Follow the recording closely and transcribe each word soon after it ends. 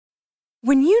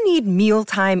When you need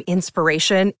mealtime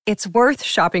inspiration, it's worth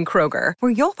shopping Kroger,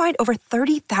 where you'll find over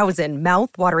 30,000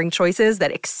 mouth-watering choices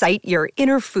that excite your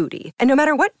inner foodie. And no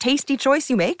matter what tasty choice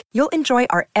you make, you'll enjoy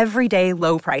our everyday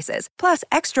low prices, plus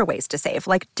extra ways to save,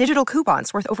 like digital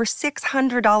coupons worth over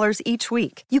 $600 each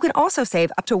week. You can also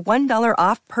save up to $1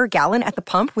 off per gallon at the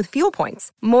pump with fuel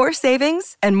points. More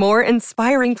savings and more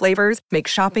inspiring flavors make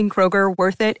shopping Kroger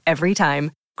worth it every time.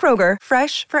 Kroger,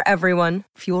 fresh for everyone.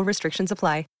 Fuel restrictions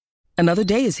apply. Another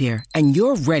day is here, and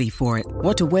you're ready for it.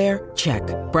 What to wear? Check.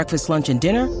 Breakfast, lunch, and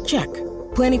dinner? Check.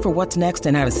 Planning for what's next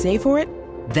and how to save for it?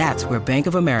 That's where Bank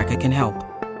of America can help.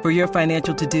 For your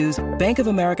financial to-dos, Bank of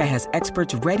America has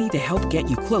experts ready to help get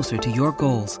you closer to your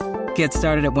goals. Get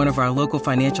started at one of our local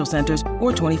financial centers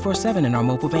or 24/7 in our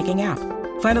mobile banking app.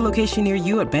 Find a location near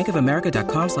you at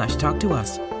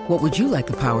bankofamerica.com/talktous. What would you like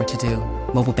the power to do?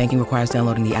 Mobile banking requires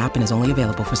downloading the app and is only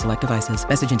available for select devices.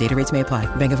 Message and data rates may apply.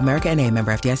 Bank of America N.A.,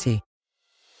 member FDIC.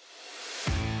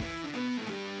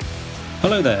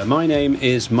 Hello there, my name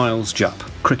is Miles Jupp,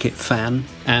 cricket fan,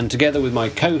 and together with my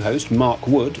co-host Mark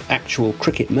Wood, actual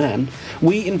cricket man,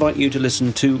 we invite you to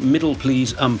listen to Middle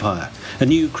Please Umpire, a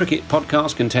new cricket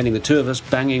podcast containing the two of us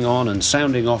banging on and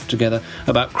sounding off together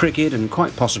about cricket and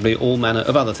quite possibly all manner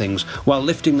of other things, while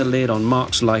lifting the lid on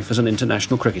Mark's life as an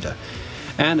international cricketer.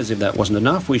 And as if that wasn't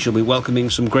enough, we shall be welcoming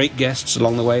some great guests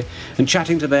along the way and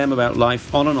chatting to them about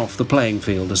life on and off the playing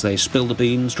field as they spill the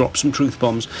beans, drop some truth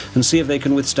bombs, and see if they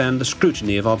can withstand the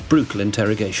scrutiny of our brutal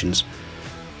interrogations.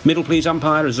 Middle Please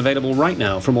Umpire is available right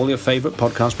now from all your favourite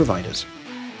podcast providers.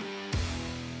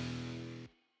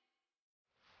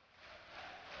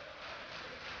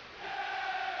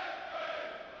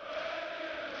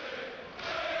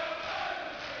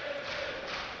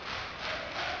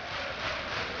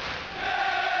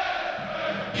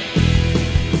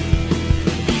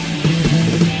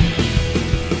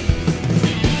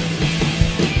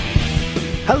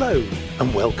 Hello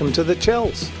and welcome to the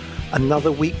Chels.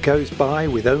 Another week goes by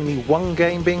with only one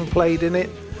game being played in it,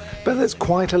 but there's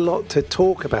quite a lot to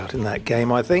talk about in that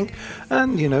game, I think.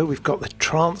 And, you know, we've got the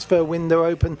transfer window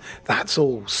open. That's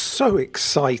all so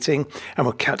exciting, and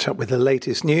we'll catch up with the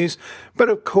latest news. But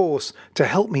of course, to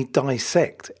help me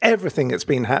dissect everything that's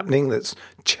been happening that's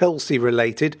Chelsea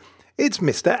related, it's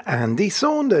Mr. Andy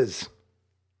Saunders.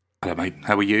 Hello, mate.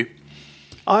 How are you?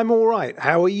 I'm all right.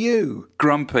 How are you?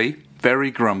 Grumpy.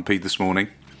 Very grumpy this morning.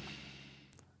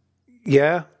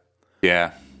 Yeah?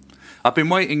 Yeah. I've been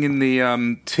waiting in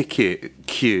the ticket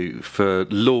queue for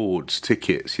Lord's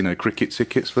tickets, you know, cricket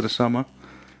tickets for the summer.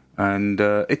 And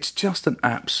it's just an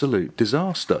absolute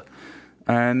disaster.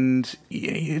 And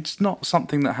it's not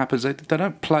something that happens. They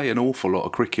don't play an awful lot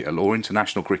of cricket or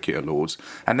international cricket at Lord's.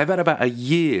 And they've had about a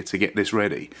year to get this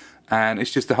ready. And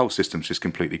it's just the whole system's just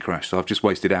completely crashed. So I've just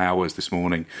wasted hours this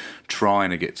morning trying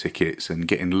to get tickets and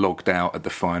getting logged out at the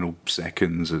final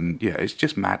seconds. And yeah, it's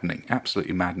just maddening,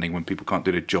 absolutely maddening when people can't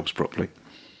do their jobs properly.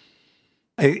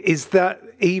 Is that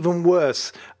even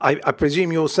worse? I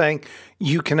presume you're saying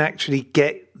you can actually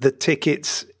get the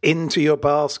tickets into your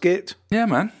basket? Yeah,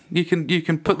 man. You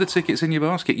can put the tickets in your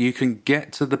basket. You can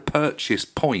get to the purchase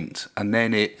point and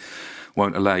then it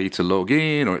won't allow you to log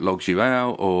in, or it logs you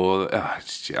out, or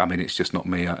it's just not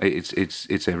me.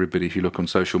 It's everybody. If you look on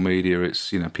social media,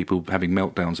 it's, you know, people having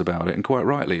meltdowns about it, and quite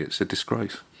rightly, it's a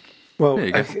disgrace. Well, there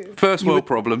you go. First world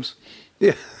problems.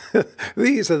 Yeah,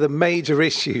 these are the major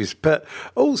issues. But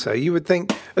also, you would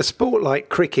think a sport like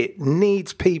cricket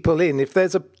needs people in. If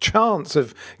there's a chance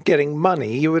of getting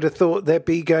money, you would have thought they'd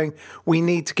be going, we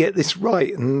need to get this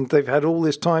right. And they've had all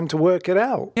this time to work it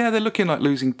out. Yeah, they're looking like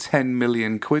losing 10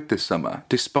 million quid this summer,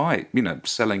 despite, you know,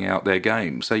 selling out their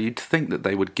game. So you'd think that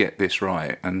they would get this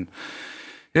right. And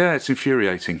yeah, it's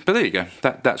infuriating. But there you go.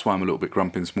 That's why I'm a little bit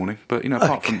grumpy this morning. But, you know,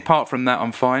 apart from that,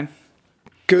 I'm fine.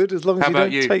 Good, as long as you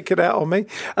don't take it out on me.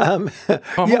 I'm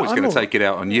always going to take it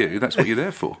out on you. That's what you're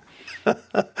there for.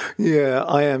 Yeah,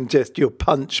 I am just your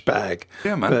punch bag.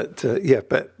 Yeah, man.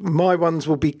 But my ones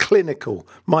will be clinical.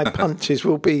 My punches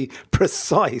will be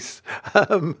precise.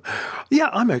 Yeah,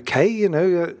 I'm okay. You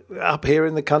know, up here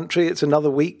in the country, it's another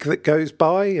week that goes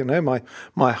by. You know,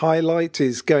 my highlight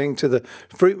is going to the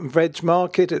fruit and veg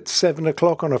market at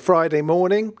 7:00 on a Friday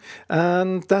morning,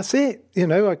 and that's it. You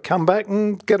know, I come back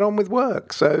and get on with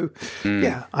work. So,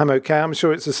 yeah, I'm okay. I'm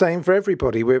sure it's the same for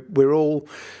everybody. We're all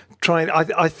trying.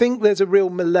 I think there's a real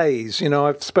malaise. You know,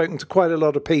 I've spoken to quite a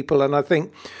lot of people, and I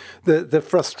think the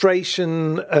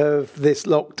frustration of this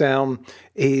lockdown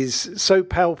is so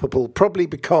palpable, probably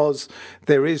because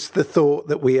there is the thought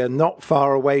that we are not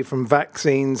far away from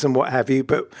vaccines and what have you,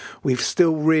 but we've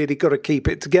still really got to keep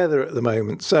it together at the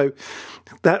moment. So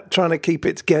that trying to keep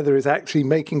it together is actually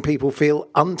making people feel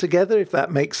untogether, if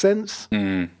that makes sense.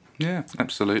 Yeah,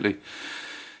 absolutely.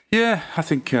 Yeah, I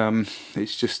think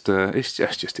it's just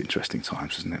interesting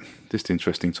times, isn't it? Just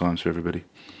interesting times for everybody.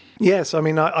 Yes, I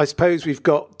mean, I suppose we've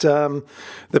got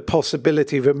the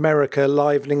possibility of America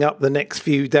livening up the next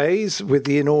few days with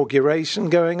the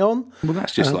inauguration going on. Well,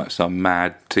 that's just like some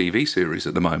mad TV series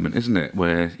at the moment, isn't it?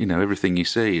 Where, you know, everything you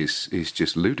see is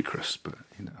just ludicrous. But,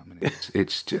 you know, I mean,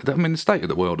 it's just, I mean, the state of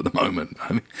the world at the moment.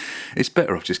 I mean, it's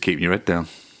better off just keeping your head down.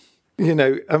 You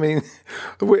know, I mean,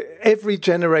 every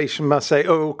generation must say,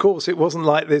 oh, of course, it wasn't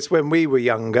like this when we were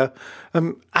younger.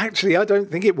 Actually, I don't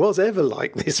think it was ever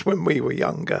like this when we were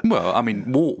younger. Well, I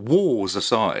mean, wars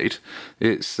aside,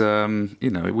 it's, you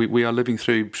know, we are living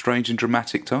through strange and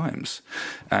dramatic times.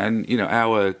 And, you know,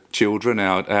 our children,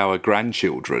 our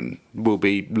grandchildren will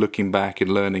be looking back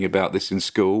and learning about this in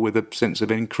school with a sense of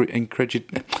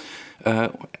incredulity,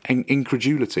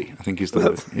 I think is the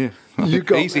word. Yeah, you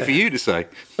got easy there. For you to say.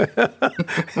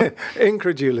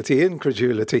 Incredulity.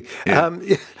 Yeah.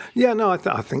 No,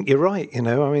 I think you're right. You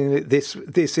know, I mean, this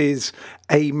is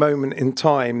a moment in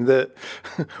time that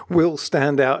will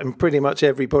stand out in pretty much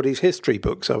everybody's history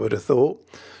books, I would have thought.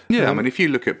 Yeah, I mean, if you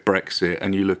look at Brexit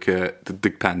and you look at the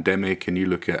pandemic and you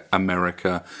look at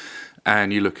America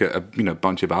and you look at a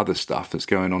bunch of other stuff that's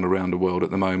going on around the world at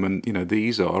the moment, you know,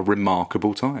 these are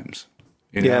remarkable times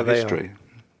in our history.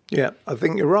 Yeah, I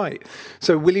think you're right.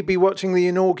 So will you be watching the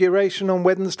inauguration on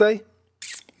Wednesday?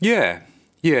 Yeah.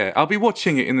 I'll be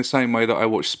watching it in the same way that I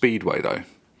watch Speedway, though.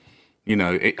 You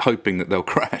know, hoping that they'll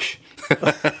crash.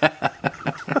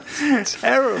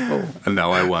 Terrible.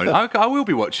 No, I won't. I will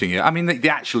be watching it. I mean, the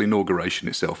actual inauguration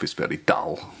itself is fairly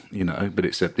dull, you know, but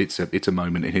it's a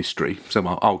moment in history, so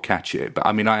I'll catch it. But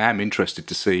I mean, I am interested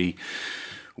to see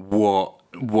what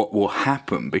will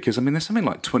happen, because I mean, there's something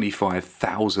like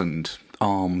 25,000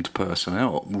 armed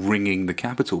personnel ringing the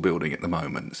Capitol building at the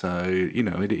moment. So you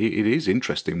know, it is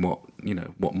interesting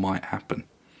what might happen.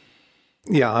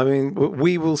 Yeah, I mean,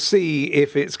 we will see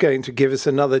if it's going to give us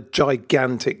another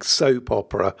gigantic soap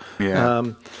opera. Yeah.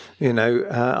 You know,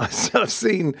 I've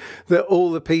seen that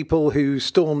all the people who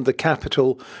stormed the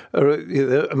Capitol,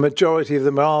 a majority of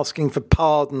them are asking for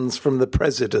pardons from the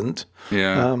president.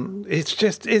 Yeah. It's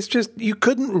just you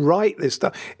couldn't write this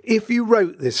stuff. If you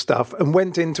wrote this stuff and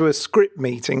went into a script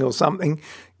meeting or something,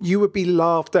 you would be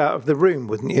laughed out of the room,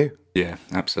 wouldn't you? Yeah,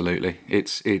 absolutely.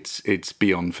 It's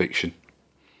beyond fiction.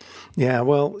 Yeah,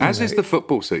 well... As is the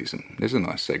football season. There's a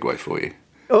nice segue for you.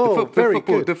 Oh, very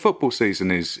good. The football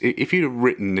season is... If you'd have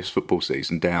written this football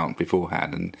season down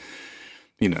beforehand and,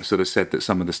 you know, sort of said that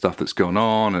some of the stuff that's gone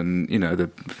on and, you know, the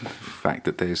fact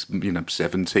that there's, you know,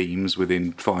 7 teams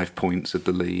within 5 points of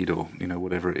the lead or, you know,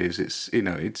 whatever it is,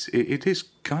 it is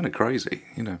kind of crazy,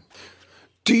 you know.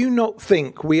 Do you not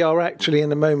think we are actually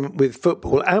in a moment with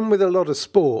football and with a lot of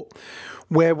sport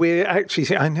where we're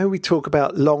actually, I know we talk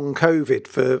about long COVID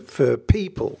for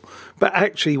people, but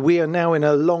actually we are now in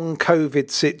a long COVID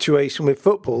situation with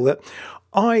football that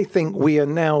I think we are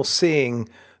now seeing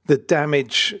the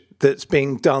damage that's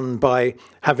being done by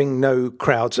having no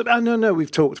crowds. I know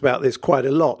we've talked about this quite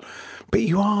a lot, but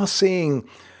you are seeing...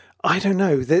 I don't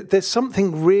know. There's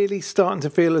something really starting to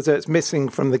feel as though it's missing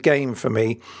from the game for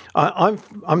me.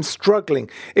 I'm struggling.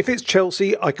 If it's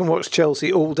Chelsea, I can watch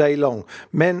Chelsea all day long.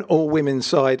 Men or women's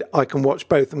side, I can watch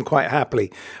both of them quite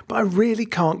happily. But I really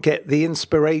can't get the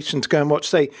inspiration to go and watch,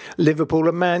 say, Liverpool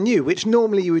and Man U, which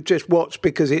normally you would just watch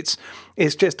because it's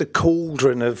just a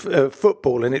cauldron of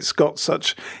football and it's got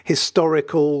such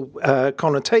historical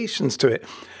connotations to it.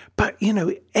 But, you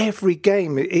know, every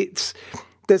game,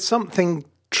 there's something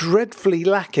dreadfully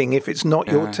lacking if it's not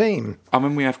your team. I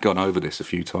mean, we have gone over this a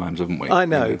few times, haven't we? I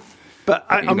know. But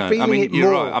I'm feeling it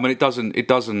you're more. Right. I mean, it doesn't,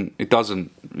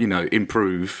 you know,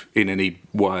 improve in any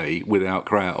way without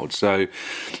crowds. So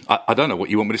I don't know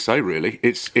what you want me to say. Really,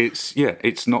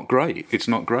 it's not great. It's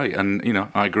not great. And you know,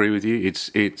 I agree with you.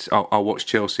 I'll watch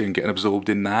Chelsea and get absorbed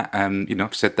in that. And you know,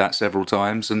 I've said that several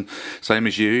times, and same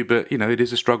as you. But you know, it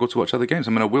is a struggle to watch other games.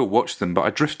 I mean, I will watch them, but I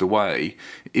drift away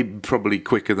probably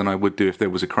quicker than I would do if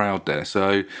there was a crowd there.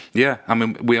 So yeah, I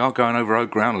mean, we are going over our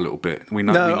ground a little bit. We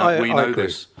know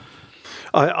this.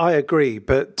 I agree,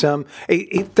 but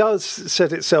it does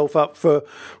set itself up for,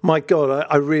 my God,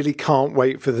 I really can't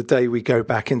wait for the day we go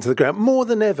back into the ground. More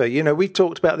than ever, you know, we've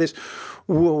talked about this.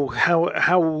 well,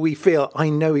 how will we feel? I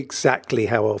know exactly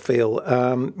how I'll feel,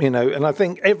 and I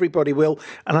think everybody will,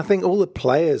 and I think all the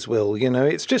players will.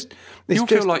 You'll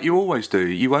feel like you always do.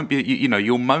 You won't be,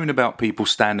 you'll moan about people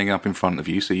standing up in front of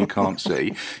you so you can't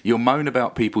see. You'll moan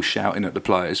about people shouting at the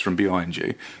players from behind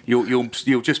you.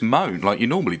 You'll just moan like you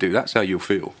normally do. That's how you'll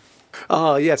feel.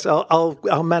 Ah, yes,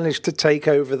 I'll manage to take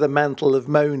over the mantle of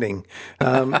moaning,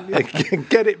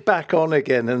 get it back on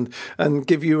again, and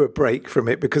give you a break from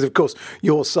it because, of course,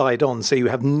 you're side on, so you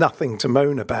have nothing to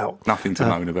moan about. Nothing to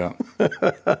moan about.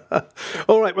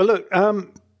 All right. Well, look.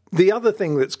 The other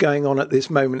thing that's going on at this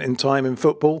moment in time in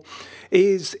football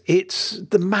is it's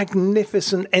the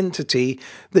magnificent entity,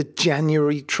 the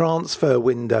January transfer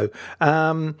window,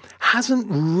 hasn't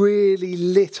really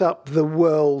lit up the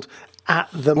world at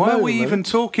the moment. Why are we even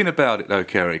talking about it though,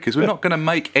 Kerry? Because we're not going to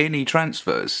make any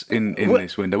transfers in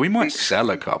this window. We might sell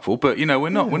a couple, but we're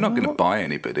not going to buy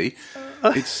anybody.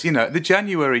 It's the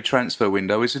January transfer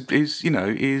window is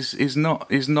not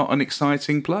an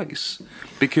exciting place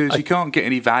because you can't get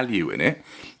any value in it.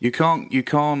 You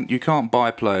can't buy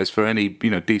players for any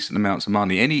decent amounts of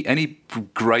money. Any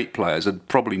great players are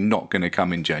probably not going to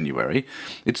come in January.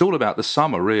 It's all about the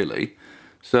summer, really.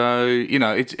 So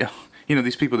it's.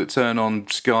 These people that turn on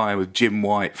Sky with Jim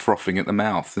White frothing at the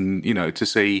mouth and, to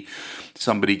see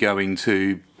somebody going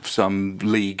to some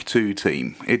League Two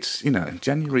team. It's,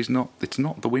 January's not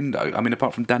the window. I mean,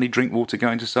 apart from Danny Drinkwater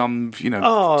going to some,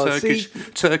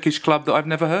 Turkish club that I've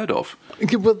never heard of.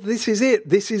 Well, this is it.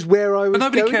 This is where I was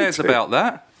But nobody cares about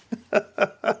that.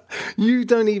 You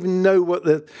don't even know what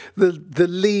the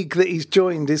league that he's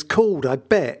joined is called, I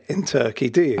bet, in Turkey,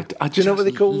 do you? Do you know what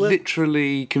they call it?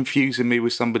 Literally confusing me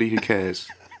with somebody who cares.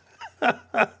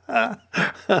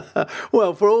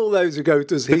 Well, for all those who go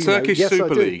to the Turkish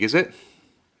Super League, is it?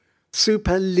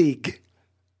 Super League.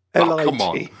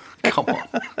 L-I-G. Come on.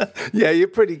 Yeah, you're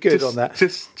pretty good on that.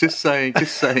 Just saying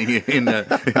it in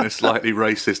a slightly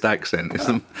racist accent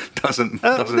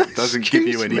doesn't give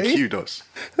you any kudos.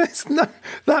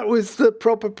 That was the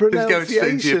proper pronunciation. Just go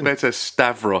and send you a better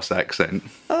Stavros accent.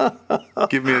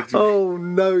 Give me a. Oh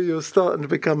no, you're starting to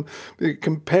become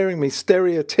comparing me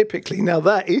stereotypically. Now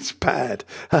that is bad.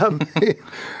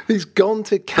 He's gone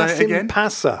to Kasim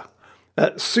Pasa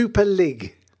at Super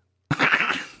League.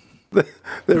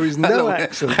 There is no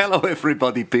accent. Hello,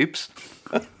 everybody, peeps.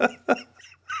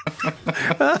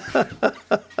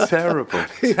 Terrible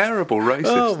racist.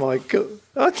 Oh my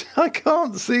God. I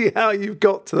can't see how you've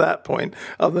got to that point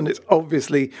other than it's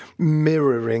obviously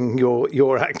mirroring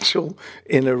your actual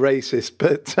inner racist.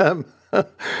 But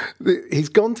he's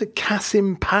gone to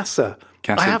Kasim Pasa.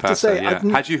 I have to say, yeah.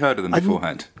 Had you heard of them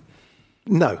beforehand?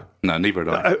 No. No, neither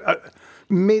had I.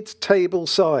 Mid-table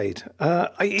side. So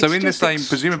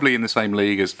presumably in the same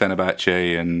league as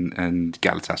Fenerbahce and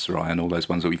Galatasaray and all those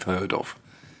ones that we've heard of.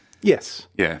 Yes.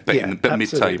 Yeah, but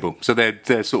mid-table. So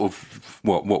they're sort of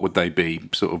what would they be?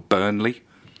 Sort of Burnley?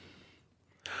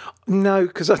 No,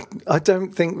 because I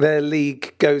don't think their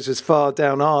league goes as far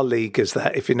down our league as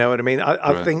that. If you know what I mean.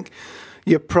 I think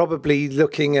you're probably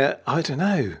looking at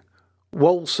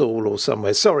Walsall or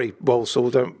somewhere. Sorry,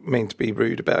 Walsall, don't mean to be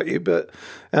rude about you, but...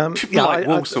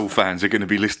 Walsall fans are going to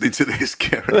be listening to this,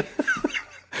 Kerry.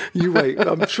 You wait,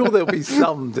 I'm sure there'll be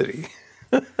some, Diddy.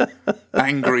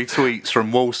 Angry tweets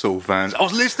from Walsall fans. I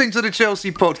was listening to the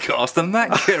Chelsea podcast and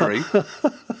that, Kerry...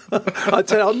 I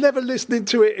tell you, I'm never listening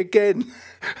to it again.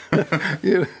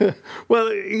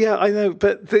 Well, yeah, I know,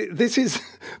 but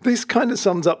this kind of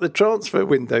sums up the transfer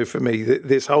window for me,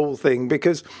 this whole thing,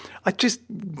 because I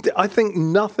think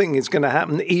nothing is going to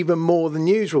happen even more than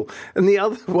usual. And the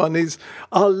other one is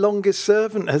our longest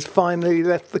servant has finally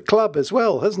left the club as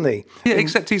well, hasn't he? Yeah,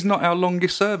 except he's not our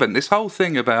longest servant. This whole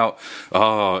thing about,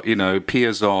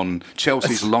 Piazon,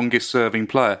 Chelsea's longest serving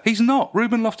player. He's not.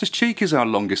 Ruben Loftus-Cheek is our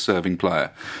longest serving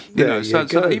player.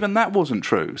 So even that wasn't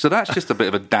true. So that's just a bit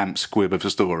of a damp squib of a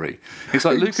story. It's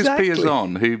like Exactly. Lucas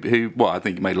Piazon, who I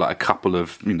think made like a couple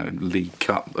of League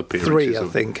Cup appearances. 3, I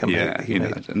think.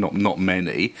 Not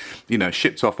many.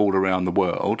 Shipped off all around the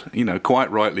world.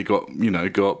 Quite rightly got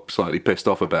slightly pissed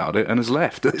off about it and has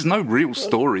left. There's no real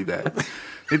story there.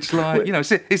 It's like,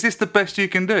 is this the best you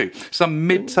can do? Some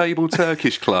mid-table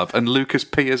Turkish club and Lucas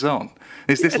Piazon.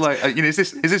 Is this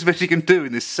is this what you can do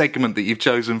in this segment that you've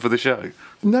chosen for the show?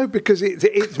 No, because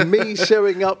it's me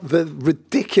showing up the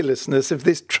ridiculousness of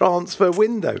this transfer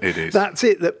window. It is. That's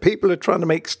it, that people are trying to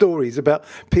make stories about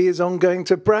Piazon going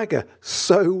to Braga.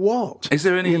 So what? Is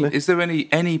there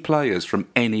any players from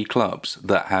any clubs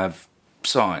that have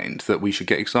signed that we should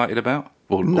get excited about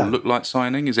or look like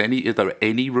signing? Are there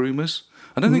any rumours?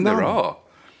 I don't think there are.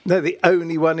 No, the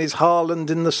only one is Haaland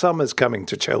in the summer's coming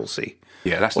to Chelsea.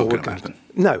 Yeah, that's not going to happen.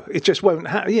 No, it just won't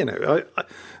happen.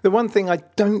 The one thing I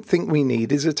don't think we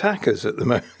need is attackers at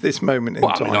this moment in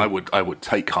time. I mean, I would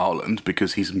take Haaland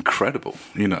because he's incredible.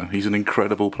 He's an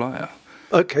incredible player.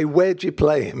 Okay, where do you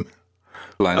play him?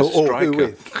 Playing as a striker. Who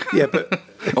with? Yeah, but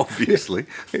obviously.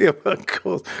 Yeah, of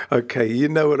course. Okay, you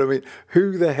know what I mean.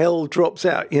 Who the hell drops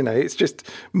out? It's just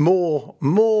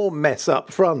more mess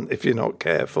up front if you're not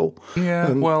careful.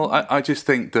 Yeah. I just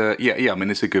think that. Yeah. I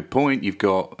mean, it's a good point. You've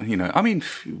got. I mean,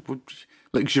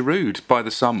 like Giroud by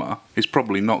the summer is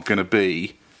probably not going to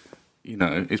be.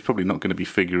 Is probably not going to be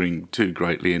figuring too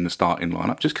greatly in the starting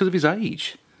lineup just because of his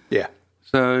age. Yeah.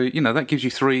 So that gives you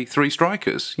three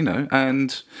strikers.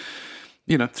 And.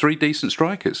 3 decent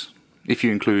strikers, if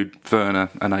you include Werner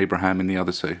and Abraham in the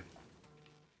other two.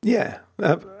 Yeah.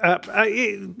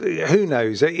 Who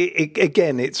knows?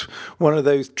 Again, it's one of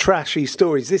those trashy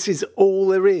stories. This is all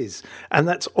there is, and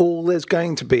that's all there's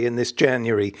going to be in this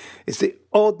January. It's the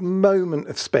odd moment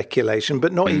of speculation,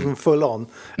 but not even full on.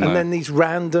 And then these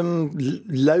random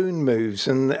loan moves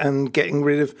and getting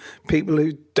rid of people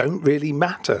who don't really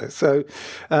matter. So,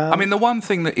 I mean, the one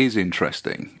thing that is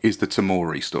interesting is the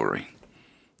Tomori story.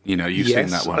 You've seen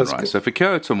that one, right? So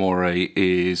Fikayo Tomori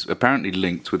is apparently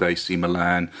linked with AC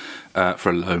Milan for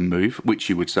a loan move,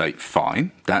 which you would say,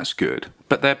 fine, that's good.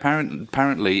 But they're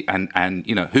apparently, and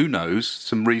who knows,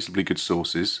 some reasonably good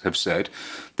sources have said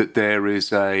that there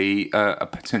is a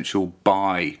potential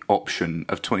buy option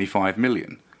of 25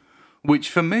 million, which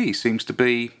for me seems to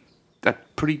be a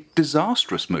pretty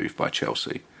disastrous move by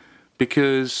Chelsea.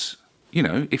 Because,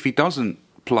 if he doesn't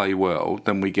play well,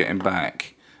 then we get him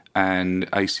back. And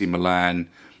AC Milan,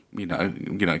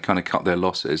 kind of cut their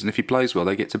losses. And if he plays well,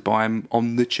 they get to buy him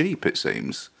on the cheap, it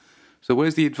seems. So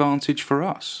where's the advantage for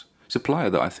us? It's a player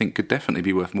that I think could definitely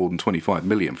be worth more than 25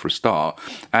 million for a start.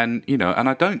 And, and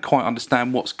I don't quite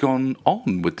understand what's gone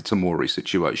on with the Tomori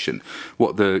situation.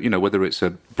 Whether it's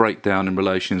a breakdown in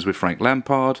relations with Frank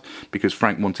Lampard, because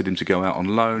Frank wanted him to go out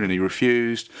on loan and he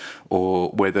refused, or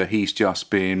whether he's just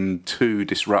been too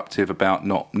disruptive about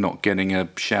not getting a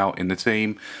shout in the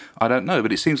team. I don't know,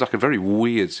 but it seems like a very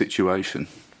weird situation.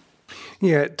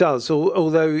 Yeah, it does.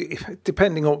 Although,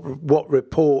 depending on what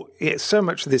report, so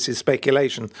much of this is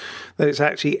speculation that it's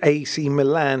actually AC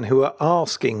Milan who are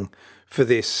asking for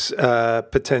this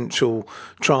potential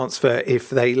transfer if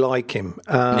they like him.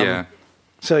 Yeah.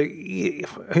 So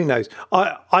who knows?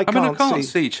 I can't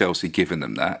see Chelsea giving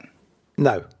them that.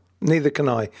 No, neither can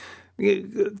I.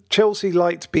 Chelsea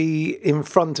like to be in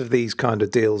front of these kind of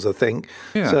deals, I think.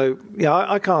 Yeah. So,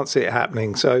 I can't see it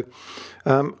happening. So,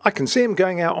 I can see him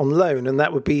going out on loan, and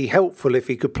that would be helpful if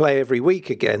he could play every week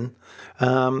again.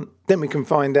 Then we can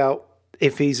find out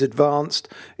if he's advanced,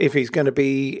 if he's going to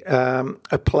be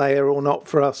a player or not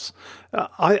for us.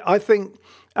 I think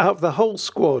out of the whole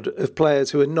squad of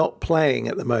players who are not playing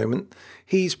at the moment,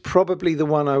 he's probably the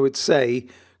one I would say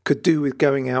could do with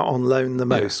going out on loan the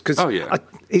most. Because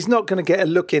he's not going to get a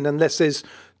look in unless there's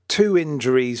 2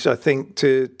 injuries, I think,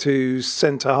 to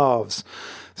centre halves.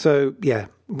 So,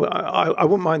 I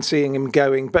wouldn't mind seeing him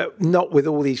going, but not with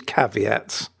all these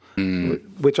caveats,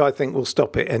 which I think will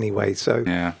stop it anyway.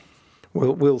 So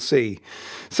we'll see.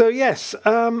 So, yes,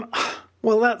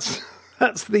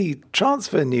 that's the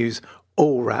transfer news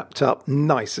all wrapped up,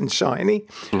 nice and shiny.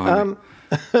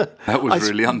 That was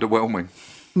really underwhelming.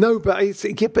 No, but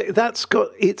that's got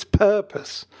its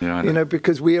purpose,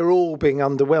 because we are all being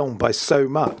underwhelmed by so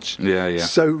much,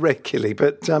 so regularly.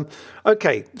 But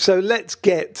okay, so let's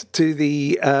get to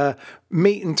the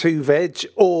meat and 2 veg,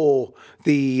 or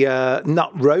the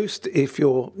nut roast if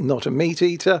you're not a meat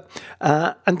eater,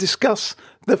 and discuss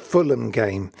the Fulham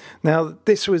game. Now,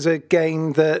 this was a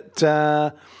game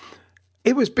that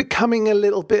it was becoming a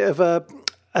little bit of a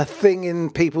thing in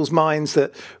people's minds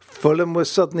that Fulham was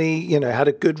suddenly, had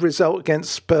a good result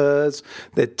against Spurs.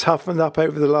 They'd toughened up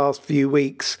over the last few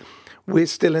weeks. We're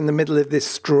still in the middle of this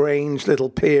strange little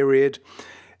period.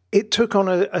 It took on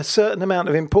a certain amount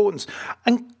of importance.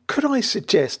 And could I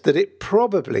suggest that it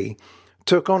probably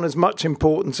took on as much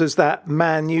importance as that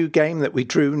Man U game that we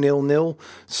drew 0-0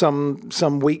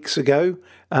 some weeks ago?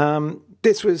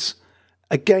 This was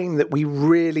a game that we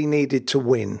really needed to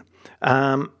win.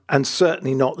 And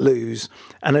certainly not lose.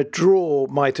 And a draw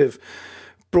might have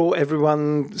brought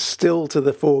everyone still to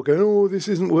the fore, going, oh, this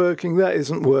isn't working, that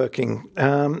isn't working.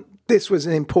 this was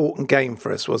an important game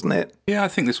for us, wasn't it? Yeah, I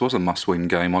think this was a must-win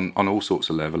game on all sorts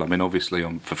of level. I mean, obviously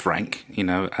for Frank,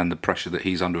 and the pressure that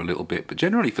he's under a little bit, but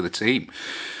generally for the team.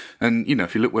 And,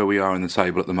 if you look where we are in the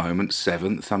table at the moment,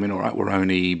 7th, I mean, all right, we're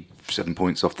only 7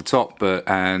 points off the top, we're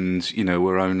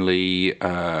only, 3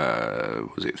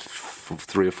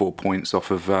 or 4 points off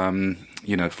of,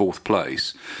 4th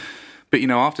place. But,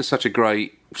 after such a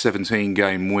great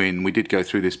 17-game win, we did go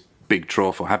through this big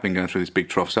trough, or have been going through this big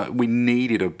trough. So we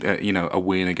needed a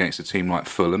win against a team like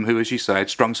Fulham, who, as you say, had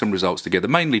strung some results together,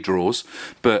 mainly draws,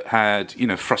 but had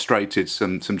frustrated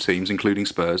some teams, including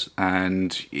Spurs.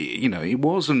 And it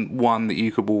wasn't one that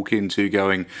you could walk into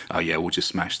going, "Oh yeah, we'll just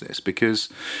smash this," because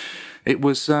it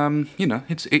was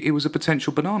it was a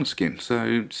potential banana skin.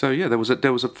 So yeah, there was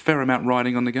a fair amount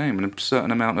riding on the game and a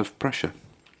certain amount of pressure.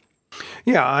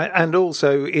 Yeah, and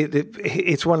also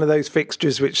it's one of those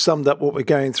fixtures which summed up what we're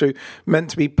going through,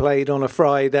 meant to be played on a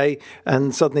Friday,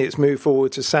 and suddenly it's moved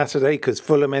forward to Saturday because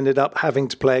Fulham ended up having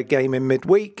to play a game in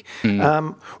midweek,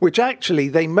 which actually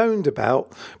they moaned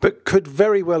about, but could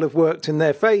very well have worked in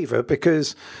their favour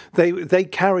because they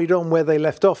carried on where they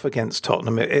left off against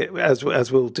Tottenham, as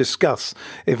we'll discuss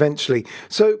eventually.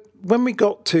 So when we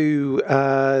got to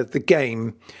the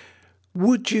game,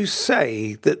 would you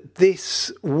say that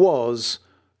this was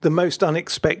the most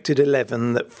unexpected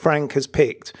 11 that Frank has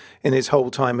picked in his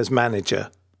whole time as manager?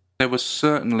 There were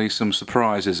certainly some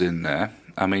surprises in there.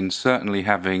 I mean, certainly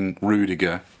having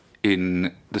Rudiger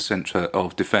in the centre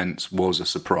of defence was a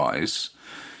surprise.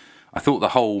 I thought the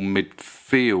whole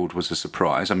midfield was a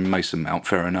surprise. I mean, Mason Mount,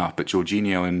 fair enough, but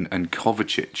Jorginho and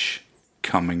Kovacic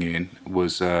coming in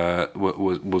was a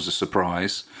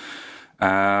surprise.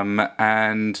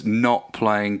 And not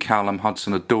playing Callum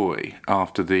Hudson-Odoi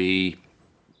after the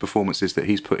performances that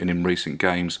he's put in recent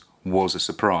games was a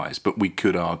surprise. But we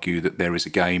could argue that there is a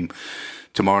game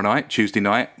tomorrow night, Tuesday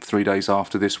night, 3 days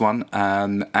after this one,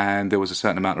 and there was a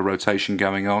certain amount of rotation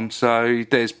going on. So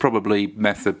there's probably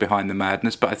method behind the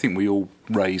madness, but I think we all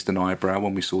raised an eyebrow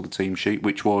when we saw the team sheet,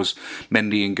 which was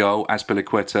Mendy in goal,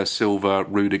 Azpilicueta, Silva,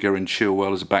 Rudiger and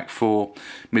Chilwell as a back four,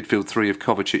 midfield three of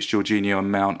Kovacic, Jorginho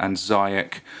and Mount, and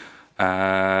Ziyech,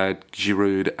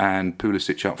 Giroud and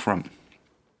Pulisic up front.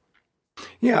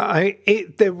 Yeah,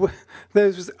 there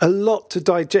was a lot to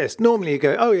digest. Normally you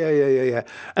go, oh, yeah.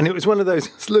 And it was one of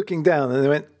those looking down and they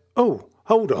went, oh,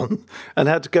 hold on, and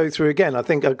had to go through again. I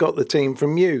think I got the team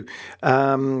from you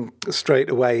straight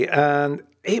away. And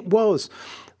it was,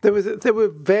 there were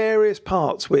various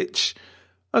parts which,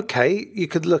 okay, you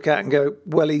could look at and go,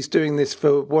 well, he's doing this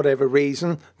for whatever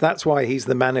reason. That's why he's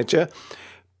the manager.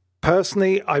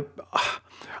 Personally,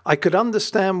 I could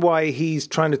understand why he's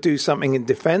trying to do something in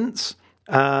defence.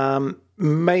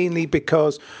 Mainly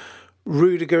because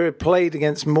Rudiger had played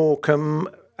against Morecambe,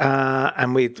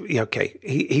 and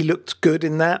he looked good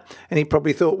in that, and he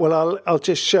probably thought, well, I'll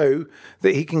just show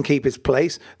that he can keep his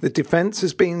place. The defence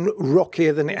has been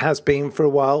rockier than it has been for a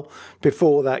while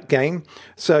before that game,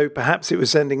 so perhaps it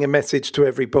was sending a message to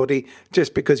everybody: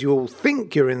 just because you all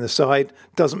think you're in the side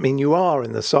doesn't mean you are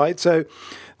in the side. So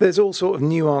there's all sort of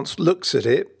nuanced looks at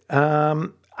it.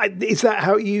 Is that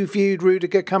how you viewed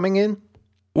Rudiger coming in?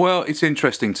 Well, it's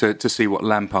interesting to see what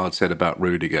Lampard said about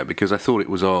Rudiger, because I thought it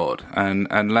was odd.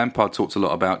 And Lampard talked a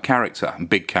lot about character, and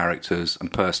big characters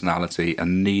and personality,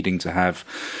 and needing to have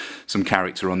some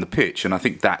character on the pitch. And I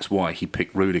think that's why he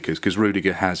picked Rudiger, because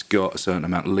Rudiger has got a certain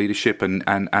amount of leadership and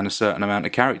a certain amount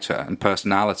of character and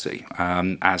personality,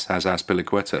 as has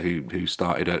Azpilicueta, who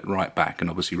started at right back, and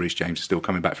obviously Reece James is still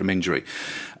coming back from injury.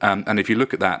 And if you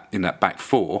look at that in that back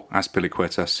four,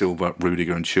 Azpilicueta, Silva,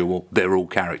 Rudiger and Chilwell, they're all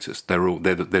characters.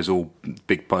 There's all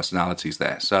big personalities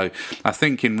there. So I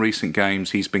think in recent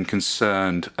games he's been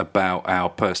concerned about our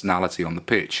personality on the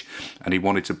pitch, and he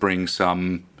wanted to bring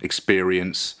some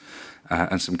experience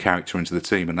and some character into the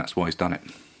team, and that's why he's done it.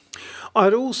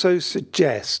 I'd also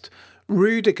suggest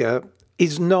Rudiger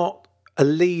is not a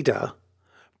leader,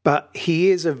 but he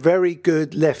is a very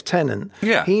good lieutenant.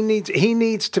 Yeah. He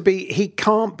needs to be, he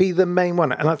can't be the main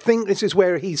one. And I think this is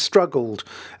where he's struggled,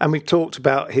 and we've talked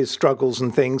about his struggles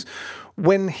and things.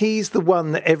 When he's the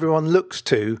one that everyone looks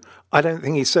to, I don't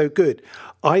think he's so good.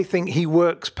 I think he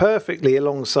works perfectly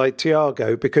alongside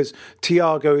Thiago, because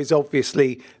Thiago is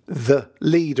obviously the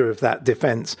leader of that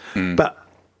defence. But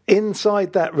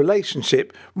inside that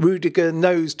relationship, Rudiger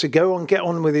knows to go on, get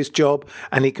on with his job,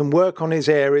 and he can work on his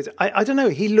areas. I don't know,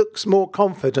 he looks more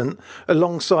confident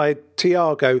alongside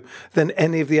Thiago than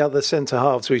any of the other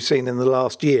centre-halves we've seen in the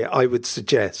last year, I would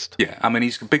suggest. Yeah, I mean,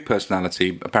 he's a big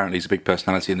personality. Apparently he's a big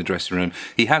personality in the dressing room.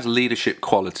 He has leadership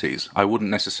qualities. I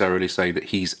wouldn't necessarily say that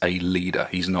he's a leader.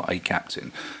 He's not a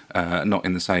captain. not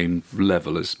in the same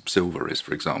level as Silva is,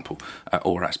 for example,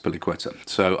 or Azpilicueta.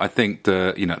 So I think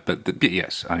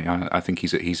yes, I think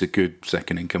he's a good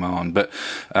second in command, but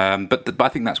I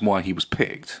think that's why he was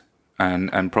picked.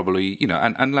 And probably,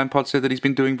 and Lampard said that he's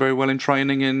been doing very well in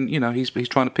training, and he's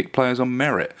trying to pick players on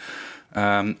merit.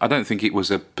 I don't think it was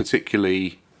a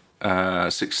particularly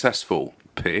successful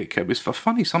pick. It was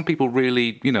funny. Some people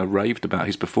really, raved about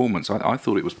his performance. I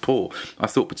thought it was poor. I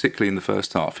thought particularly in the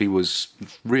first half he was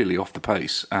really off the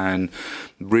pace and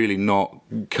really not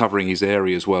covering his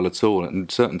areas well at all,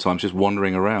 and certain times just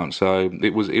wandering around. So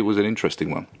it was an interesting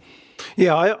one.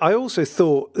 Yeah, I also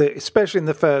thought that, especially in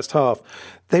the first half,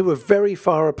 they were very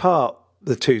far apart,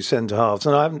 the two centre-halves,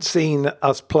 and I haven't seen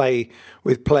us play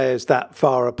with players that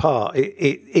far apart.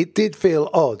 It did feel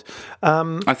odd.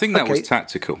 I think that was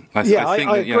tactical. I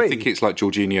agree. I think it's like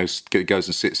Jorginho goes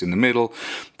and sits in the middle.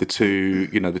 The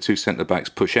two centre-backs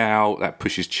push out. That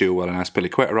pushes Chilwell and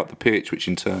Azpilicueta up the pitch, which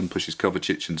in turn pushes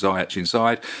Kovacic and Ziyech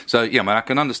inside. So I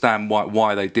can understand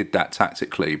why they did that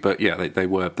tactically, but they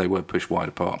were pushed wide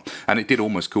apart, and it did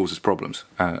almost cause us problems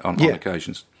on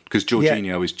occasions. Because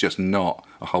Jorginho is just not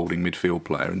a holding midfield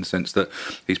player, in the sense that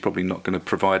he's probably not going to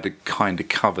provide the kind of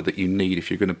cover that you need if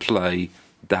you're going to play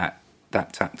that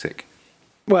tactic.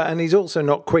 Well, and he's also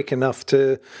not quick enough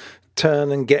to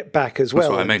turn and get back as well.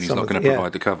 That's what I mean. He's not going to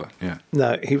provide the cover. Yeah.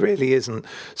 No, he really isn't.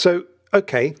 So,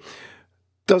 okay,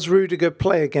 does Rudiger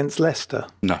play against Leicester?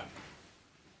 No.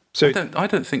 So I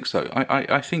don't think so.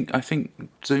 I think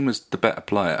Zuma's the better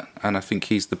player, and I think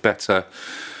he's the better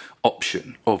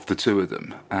option of the two of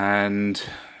them, and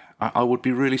I would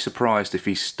be really surprised if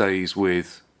he stays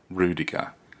with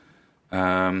Rudiger.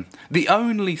 The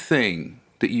only thing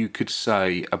that you could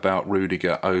say about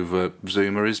Rudiger over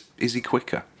Zuma is he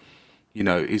quicker?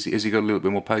 Is he got a little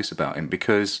bit more pace about him?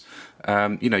 Because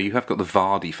you have got the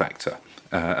Vardy factor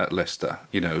at Leicester.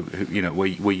 Where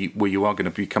you are going to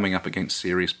be coming up against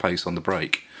serious pace on the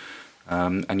break,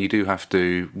 and you do have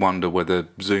to wonder whether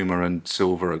Zuma and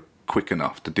Silva are quick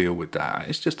enough to deal with that.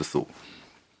 It's just a thought.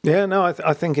 Yeah, no,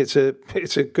 I think it's a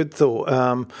good thought.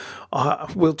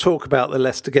 We'll talk about the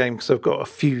Leicester game because I've got a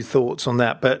few thoughts on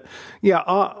that. But yeah,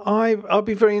 I'll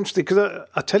be very interested because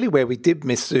I tell you where we did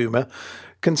miss Zuma,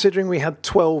 considering we had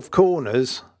 12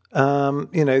 corners. The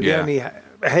only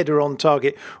header on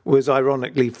target was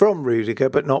ironically from Rudiger,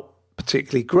 but not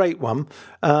particularly great one.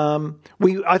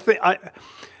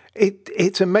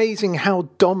 It's amazing how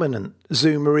dominant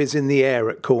Zuma is in the air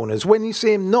at corners. When you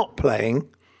see him not playing,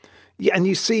 and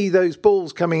you see those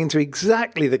balls coming into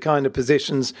exactly the kind of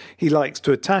positions he likes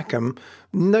to attack them,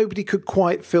 nobody could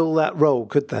quite fill that role,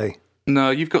 could they? No,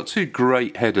 you've got two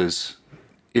great headers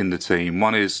in the team.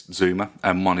 One is Zuma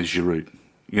and one is Giroud.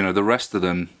 The rest of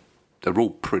them, they're all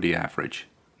pretty average,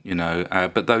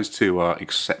 but those two are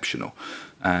exceptional.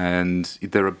 And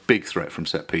they're a big threat from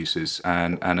set pieces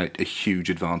and a huge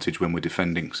advantage when we're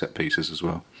defending set pieces as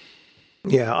well.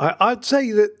 Yeah, I'd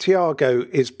say that Thiago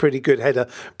is pretty good header,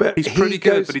 but he's pretty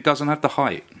good, but he doesn't have the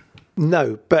height.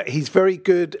 No, but he's very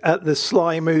good at the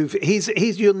sly move. He's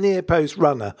your near post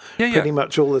runner pretty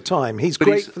much all the time. He's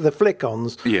great for the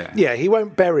flick-ons. Yeah, he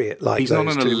won't bury it like he's those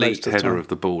not an elite header of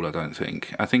the ball. I don't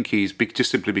think. I think he's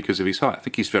just simply because of his height. I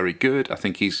think he's very good. I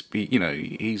think he's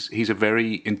a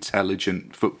very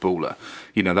intelligent footballer.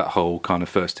 That whole kind of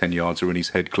first 10 yards are in his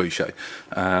head cliche.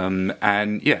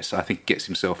 And yes, I think he gets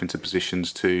himself into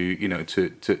positions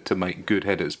to make good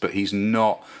headers, but he's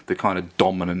not the kind of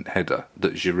dominant header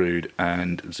that Giroud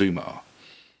and Zuma are.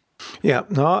 Yeah,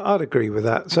 no, I'd agree with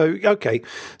that. So, okay,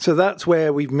 so that's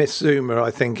where we've missed Zuma, I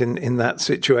think, in that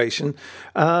situation.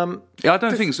 I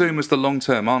don't think Zuma's the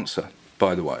long-term answer,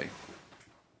 by the way.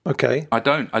 Okay. I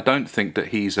don't think that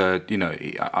he's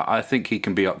I think he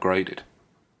can be upgraded.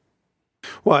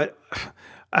 Well,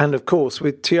 and of course,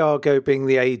 with Thiago being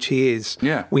the age he is,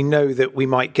 we know that we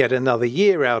might get another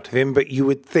year out of him, but you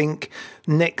would think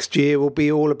next year will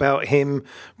be all about him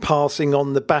passing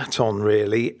on the baton,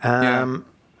 really.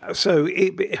 So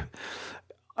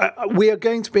we are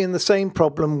going to be in the same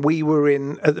problem we were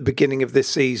in at the beginning of this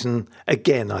season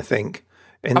again, I think.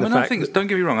 Don't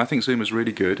get me wrong, I think Zuma's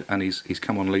really good and he's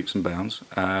come on leaps and bounds.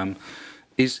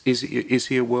 Is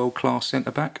he a world-class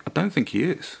centre-back? I don't think he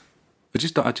is. I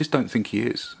just don't think he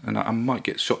is, and I might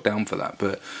get shot down for that.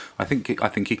 But I think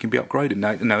he can be upgraded.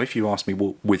 Now, if you ask me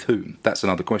with whom, that's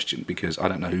another question because I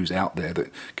don't know who's out there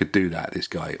that could do that. This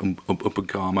guy,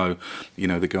 Upamecano,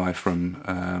 the guy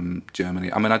from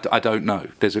Germany. I mean, I don't know.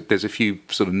 There's a few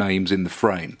sort of names in the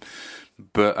frame,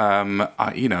 but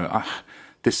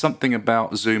there's something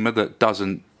about Zuma that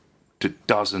doesn't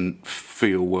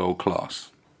feel world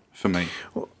class for me.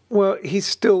 Well, he's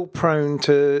still prone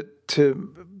to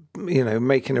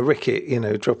making a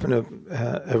ricket, dropping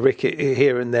a ricket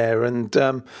here and there.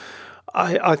 And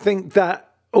I think that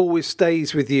always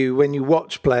stays with you when you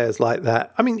watch players like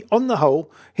that. I mean, on the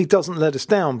whole, he doesn't let us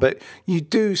down, but you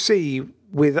do see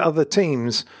with other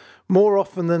teams, more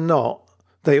often than not,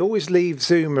 they always leave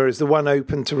Zuma as the one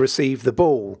open to receive the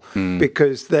ball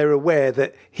because they're aware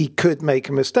that he could make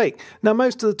a mistake. Now,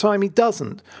 most of the time he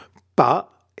doesn't,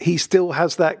 but he still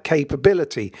has that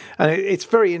capability. And it's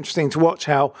very interesting to watch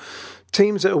how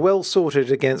teams that are well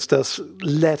sorted against us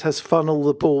let us funnel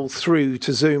the ball through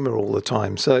to Zuma all the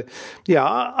time. So, yeah,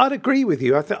 I'd agree with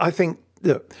you. I think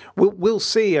look, we'll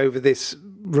see over this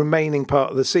remaining part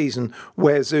of the season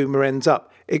where Zuma ends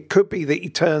up. It could be that he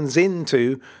turns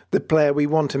into the player we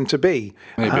want him to be.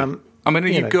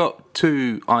 Maybe. You've got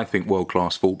two, I think,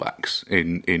 world-class fullbacks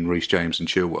in Reece James and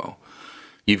Chilwell.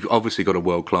 You've obviously got a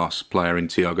world-class player in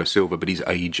Thiago Silva, but he's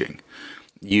ageing.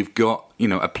 You've got,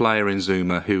 a player in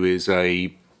Zuma who is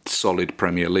a solid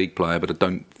Premier League player, but I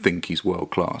don't think he's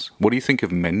world-class. What do you think of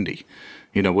Mendy?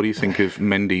 What do you think of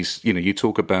Mendy's, you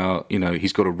talk about,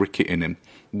 he's got a ricket in him.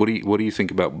 What do you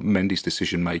think about Mendy's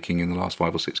decision-making in the last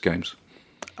 5 or 6 games?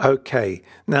 Okay.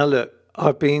 Now, look,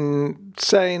 I've been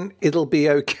saying it'll be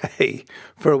okay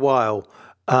for a while.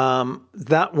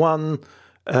 That one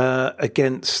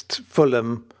against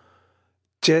Fulham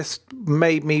just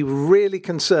made me really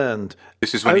concerned.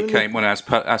 This is when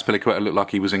Azpilicueta looked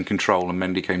like he was in control and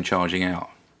Mendy came charging out.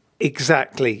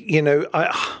 Exactly.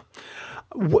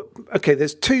 Okay,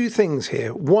 there's 2 things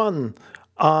here. One,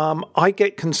 I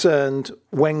get concerned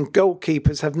when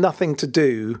goalkeepers have nothing to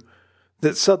do,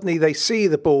 that suddenly they see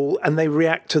the ball and they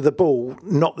react to the ball,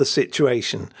 not the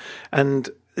situation.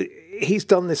 And he's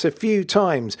done this a few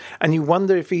times, and you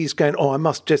wonder if he's going, I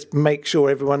must just make sure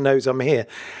everyone knows I'm here.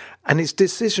 And his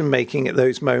decision-making at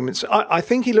those moments, I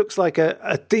think he looks like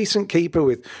a decent keeper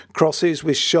with crosses,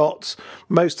 with shots.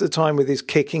 Most of the time with his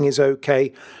kicking is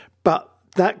okay. But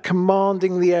that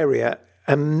commanding the area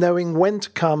and knowing when to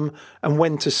come and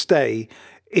when to stay,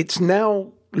 it's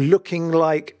now looking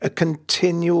like a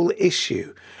continual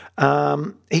issue.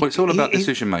 It's all about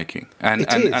decision-making.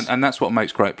 And that's what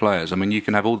makes great players. I mean, you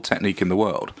can have all the technique in the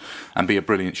world and be a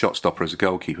brilliant shot stopper as a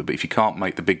goalkeeper, but if you can't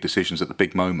make the big decisions at the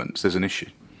big moments, there's an issue.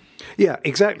 Yeah,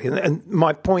 exactly. And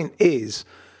my point is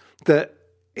that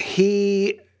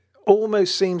he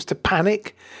almost seems to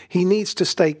panic. He needs to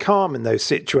stay calm in those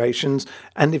situations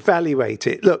and evaluate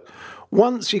it. Look,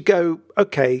 once you go,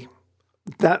 okay,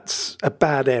 that's a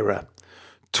bad error.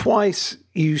 Twice,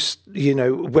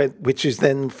 which is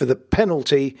then for the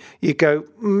penalty, you go,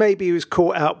 maybe he was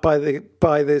caught out by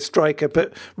the striker,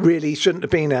 but really he shouldn't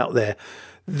have been out there.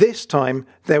 This time,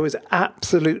 there was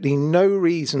absolutely no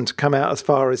reason to come out as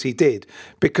far as he did,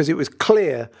 because it was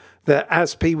clear that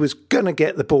Azpi was going to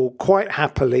get the ball quite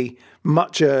happily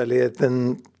much earlier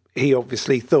than he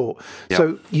obviously thought. Yep.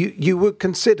 So you would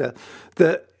consider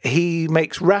that he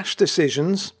makes rash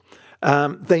decisions.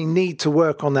 They need to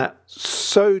work on that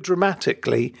so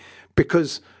dramatically,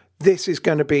 because this is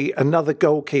going to be another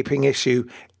goalkeeping issue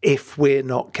if we're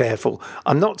not careful.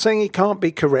 I'm not saying he can't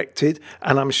be corrected,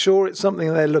 and I'm sure it's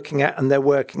something they're looking at and they're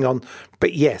working on.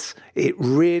 But yes, it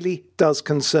really does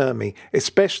concern me,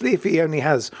 especially if he only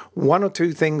has 1 or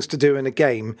 2 things to do in a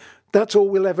game. That's all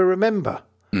we'll ever remember.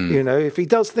 If he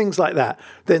does things like that,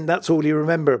 then that's all you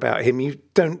remember about him. You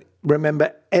don't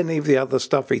remember any of the other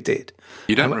stuff he did.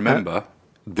 You don't remember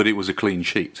that it was a clean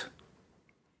sheet.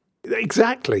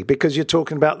 Exactly, because you're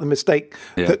talking about the mistake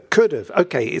that could have.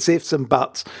 Okay, it's ifs and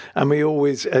buts, and we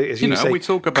always, as you say, we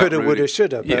talk about coulda, woulda,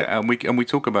 shoulda. Yeah, and we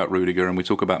talk about Rudiger and we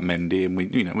talk about Mendy, and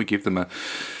we give them a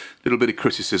little bit of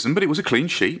criticism, but it was a clean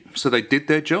sheet, so they did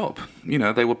their job.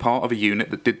 They were part of a unit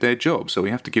that did their job, so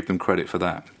we have to give them credit for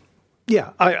that.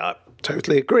 Yeah, I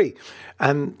totally agree.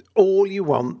 And all you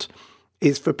want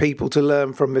is for people to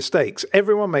learn from mistakes.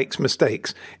 Everyone makes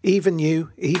mistakes, even you,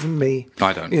 even me.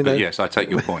 I don't, but yes, I take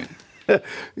your point.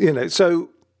 So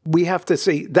we have to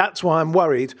see. That's why I'm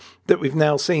worried that we've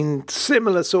now seen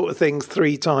similar sort of things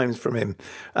 3 times from him.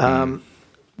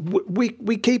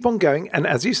 We keep on going, and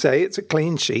as you say, it's a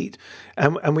clean sheet,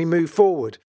 and we move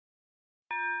forward.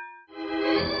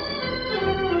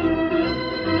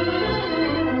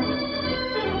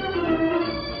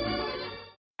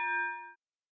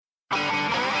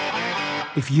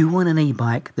 If you want an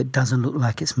e-bike that doesn't look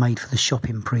like it's made for the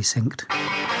shopping precinct,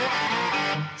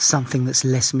 something that's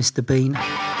less Mr. Bean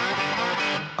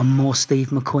and more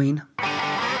Steve McQueen,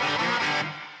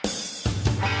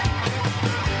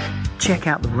 check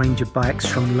out the range of bikes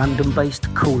from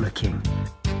London-based Cooler King.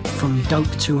 From dope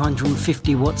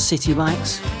 250-watt city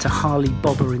bikes to Harley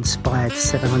Bobber-inspired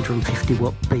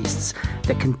 750-watt beasts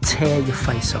that can tear your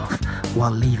face off while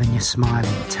leaving your smile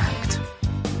intact.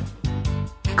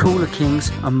 Cooler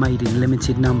Kings are made in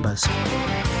limited numbers,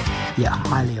 yet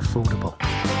highly affordable.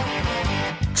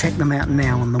 Check them out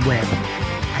now on the web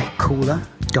at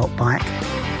cooler.bike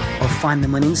or find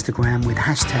them on Instagram with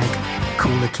hashtag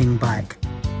CoolerKingBike.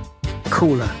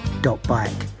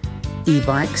 Cooler.bike.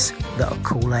 E-bikes that are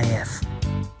cool AF.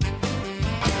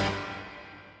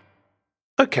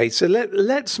 Okay, so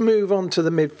let's move on to the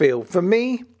midfield. For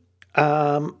me,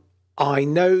 I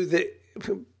know that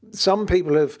some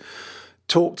people have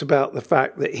talked about the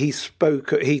fact that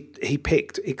he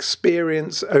picked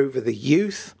experience over the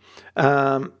youth.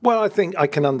 Well, I think I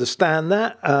can understand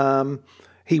that.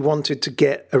 He wanted to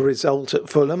get a result at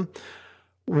Fulham.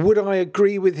 Would I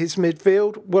agree with his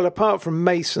midfield? Well, apart from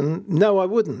Mason, no, I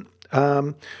wouldn't.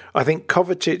 I think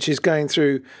Kovacic is going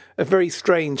through a very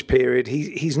strange period.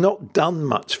 He's not done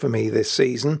much for me this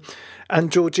season. And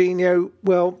Jorginho,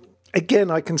 well, again,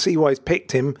 I can see why he's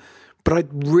picked him, but I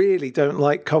really don't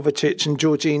like Kovacic and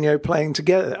Jorginho playing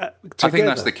together. I think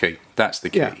that's the key. That's the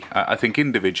key. Yeah. I think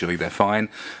individually they're fine.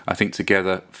 I think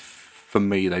together, for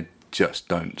me, they just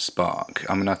don't spark.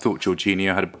 I mean, I thought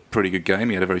Jorginho had a pretty good game.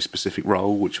 He had a very specific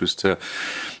role, which was to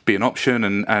be an option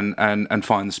and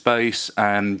find the space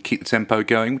and keep the tempo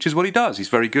going, which is what he does. He's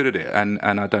very good at it. And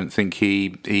I don't think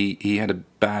he had a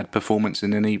bad performance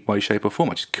in any way, shape or form.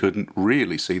 I just couldn't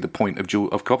really see the point of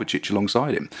Kovacic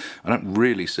alongside him. I don't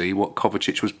really see what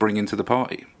Kovacic was bringing to the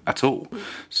party at all.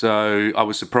 So I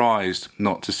was surprised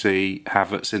not to see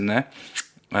Havertz in there.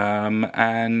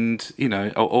 And you know,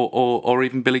 or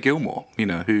even Billy Gilmore, you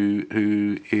know,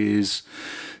 who is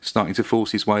starting to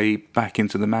force his way back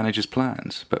into the manager's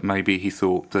plans. But maybe he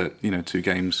thought that, you know, two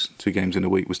games in a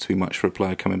week was too much for a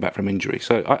player coming back from injury.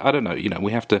 So I don't know. You know,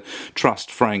 we have to trust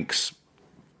Frank's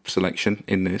selection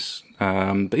in this.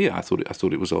 But yeah, I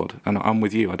thought it was odd, and I'm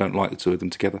with you. I don't like the two of them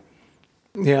together.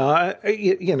 Yeah,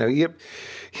 you know, you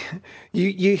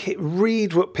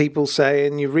read what people say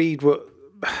and you read what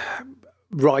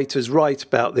writers write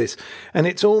about this, and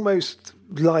it's almost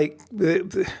like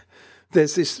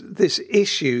there's this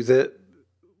issue that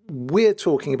we're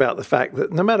talking about the fact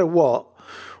that no matter what,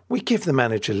 we give the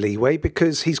manager leeway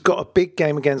because he's got a big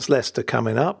game against Leicester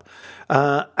coming up.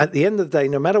 At the end of the day,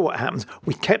 no matter what happens,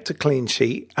 we kept a clean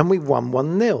sheet and we won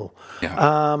 1-0.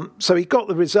 Yeah. So he got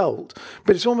the result,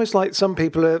 but it's almost like some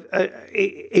people are.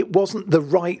 It wasn't the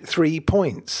right 3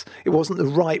 points. It wasn't the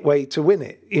right way to win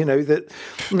it. You know that.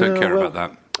 Don't care about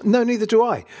that. No, neither do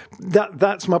I.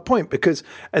 That's my point, because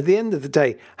at the end of the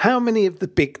day, how many of the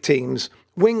big teams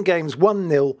win games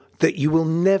 1-0 that you will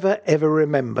never, ever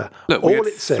remember? Look, we had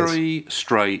 3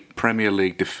 straight Premier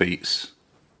League defeats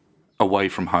away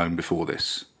from home before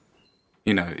this.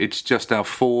 You know, it's just our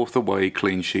 4th away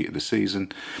clean sheet of the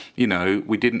season. You know,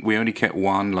 we only kept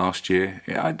 1 last year.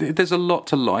 There's a lot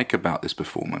to like about this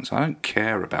performance. I don't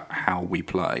care about how we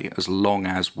play as long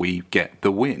as we get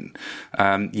the win.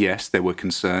 Yes, there were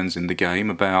concerns in the game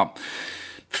about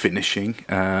finishing,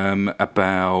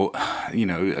 about, you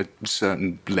know, a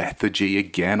certain lethargy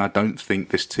again. I don't think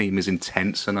this team is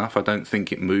intense enough. I don't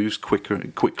think it moves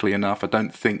quickly enough. I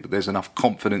don't think that there's enough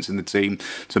confidence in the team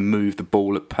to move the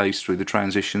ball at pace through the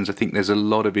transitions. I think there's a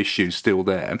lot of issues still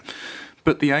there.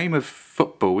 But the aim of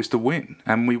football is to win,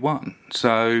 and we won.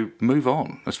 So move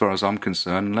on, as far as I'm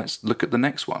concerned, and let's look at the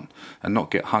next one and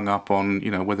not get hung up on, you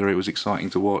know, whether it was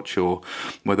exciting to watch or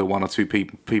whether 1 or 2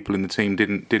 people in the team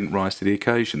didn't rise to the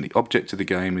occasion. The object of the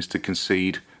game is to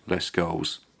concede less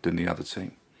goals than the other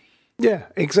team. Yeah,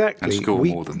 exactly. And score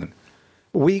more than them.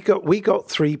 We got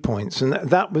 3 points, and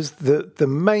that was the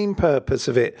main purpose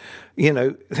of it. You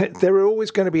know, there are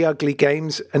always going to be ugly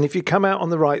games, and if you come out on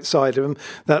the right side of them,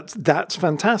 that's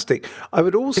fantastic. I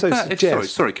would also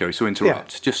suggest. Sorry, Kerry, to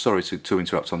interrupt. Yeah. Just sorry to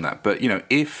interrupt on that. But you know,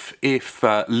 if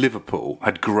Liverpool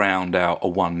had ground out a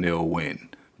 1-0 win,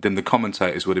 then the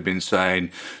commentators would have been saying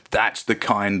that's the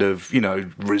kind of, you know,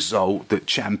 result that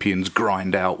champions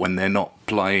grind out when they're not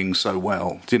playing so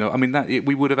well. Do you know? I mean,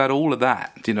 we would have had all of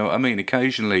that. Do you know what I mean?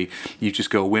 Occasionally, you just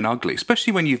go win ugly,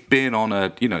 especially when you've been on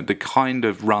the kind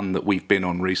of run that we've been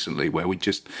on recently, where we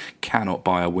just cannot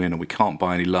buy a win and we can't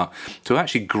buy any luck. To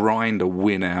actually grind a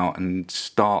win out and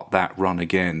start that run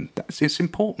again, it's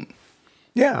important.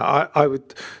 Yeah, I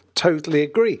would totally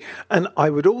agree, and I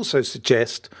would also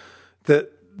suggest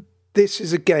that this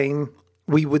is a game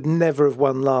we would never have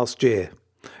won last year.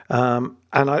 And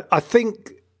I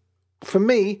think, for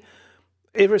me,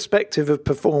 irrespective of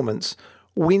performance,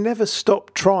 we never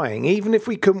stopped trying. Even if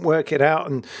we couldn't work it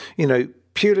out and, you know,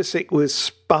 Pulisic was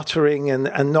sputtering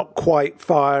and not quite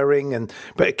firing,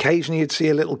 but occasionally you'd see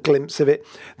a little glimpse of it.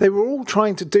 They were all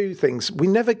trying to do things. We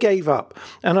never gave up.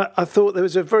 And I thought there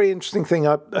was a very interesting thing.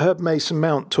 I heard Mason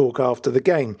Mount talk after the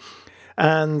game,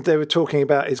 and they were talking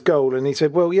about his goal, and he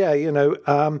said, well, yeah,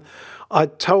 I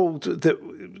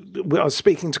was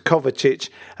speaking to Kovacic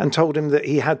and told him that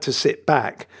he had to sit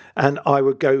back and I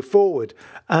would go forward.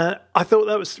 I thought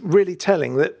that was really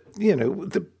telling that,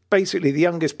 basically the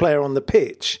youngest player on the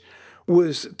pitch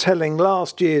was telling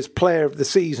last year's player of the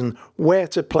season where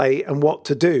to play and what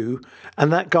to do,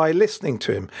 and that guy listening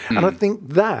to him. And I think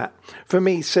that, for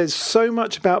me, says so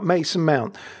much about Mason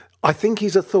Mount. I think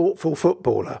he's a thoughtful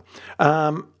footballer.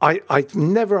 I've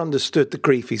never understood the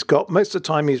grief he's got. Most of the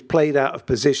time he's played out of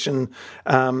position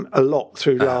a lot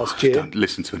through last year. Don't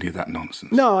listen to any of that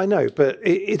nonsense. No, I know, but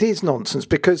it is nonsense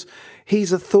because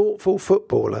he's a thoughtful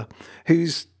footballer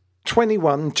who's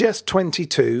 21, just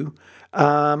 22,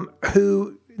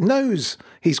 who knows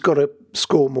he's got to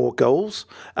score more goals.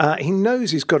 He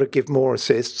knows he's got to give more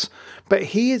assists, but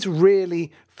he is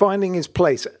really finding his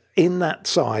place in that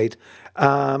side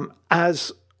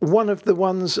as one of the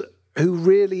ones who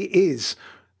really is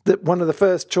one of the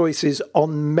first choices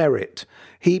on merit.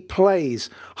 He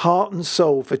plays heart and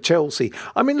soul for Chelsea.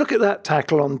 I mean, look at that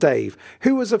tackle on Dave.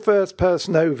 Who was the first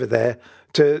person over there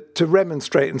to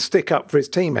remonstrate and stick up for his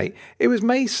teammate? It was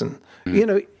Mason.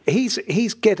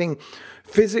 He's getting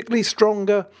physically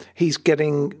stronger. He's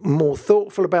getting more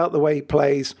thoughtful about the way he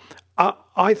plays.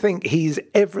 I think he's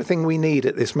everything we need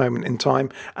at this moment in time,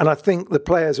 and I think the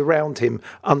players around him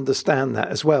understand that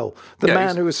as well. The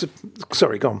man who was...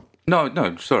 Sorry, go on.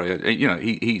 No, sorry.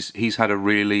 He's had a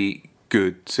really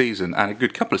good season and a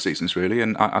good couple of seasons, really,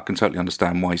 and I can totally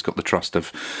understand why he's got the trust of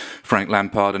Frank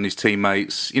Lampard and his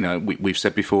teammates. We've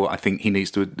said before, I think he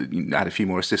needs to add a few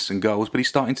more assists and goals, but he's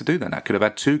starting to do that now. Could have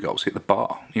had 2 goals, hit the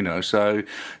bar, so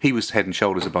he was head and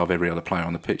shoulders above every other player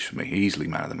on the pitch for me. Easily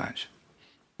man of the match.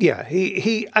 Yeah,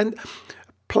 he and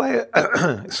player.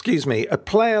 Excuse me, a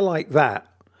player like that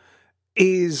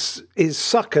is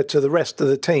succor to the rest of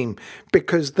the team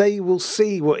because they will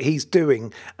see what he's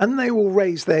doing and they will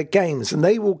raise their games and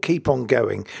they will keep on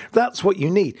going. That's what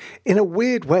you need. In a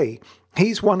weird way,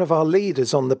 he's one of our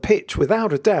leaders on the pitch,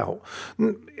 without a doubt.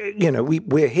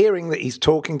 We're hearing that he's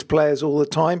talking to players all the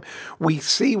time. We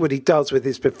see what he does with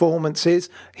his performances.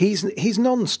 He's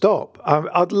non-stop.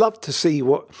 I'd love to see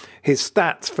what his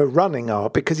stats for running are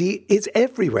because he is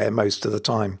everywhere most of the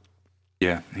time.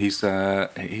 Yeah,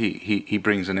 he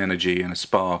brings an energy and a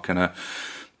spark and a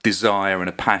desire and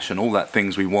a passion, all that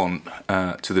things we want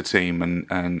to the team,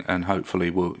 and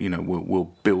hopefully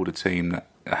we'll build a team that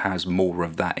has more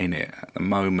of that in it. At the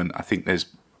moment, I think there's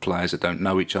players that don't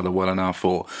know each other well enough,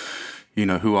 or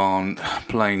who aren't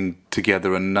playing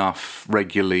together enough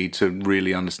regularly to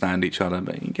really understand each other.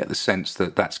 But you get the sense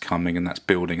that that's coming and that's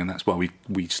building, and that's why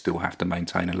we still have to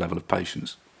maintain a level of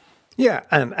patience. Yeah,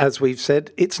 and as we've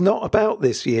said, it's not about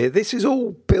this year. This is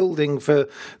all building for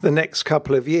the next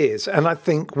couple of years, and I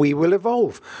think we will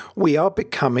evolve. We are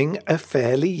becoming a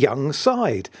fairly young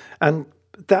side, and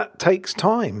that takes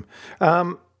time.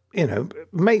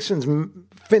 Mason's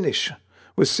finish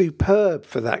was superb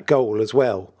for that goal as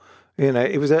well.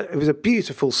 It was a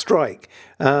beautiful strike,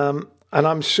 and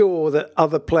I'm sure that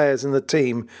other players in the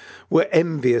team were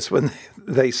envious when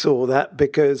they saw that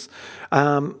because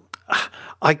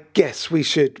I guess we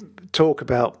should talk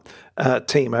about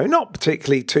Timo, not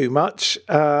particularly too much,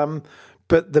 but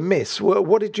the miss.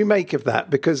 What did you make of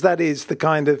that? Because that is the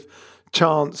kind of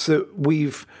chance that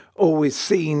we've always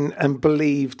seen and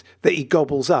believed that he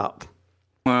gobbles up.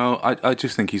 Well, I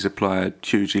just think he's a player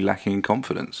hugely lacking in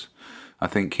confidence. I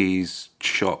think he's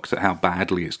shocked at how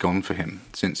badly it's gone for him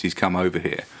since he's come over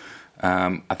here.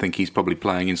 I think he's probably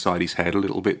playing inside his head a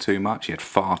little bit too much. He had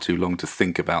far too long to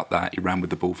think about that. He ran with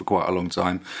the ball for quite a long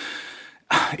time.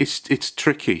 It's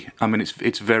tricky. I mean,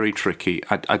 it's very tricky.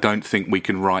 I don't think we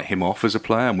can write him off as a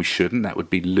player, and we shouldn't. That would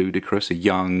be ludicrous, a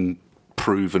young,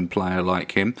 proven player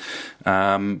like him.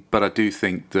 But I do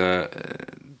think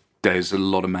that there's a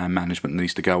lot of man management that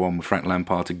needs to go on with Frank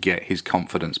Lampard to get his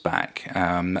confidence back.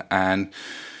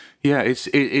 Yeah,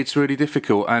 it's really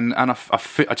difficult, and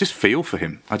I just feel for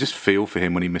him. I just feel for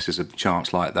him when he misses a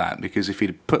chance like that, because if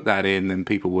he'd put that in, then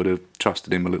people would have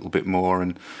trusted him a little bit more.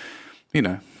 And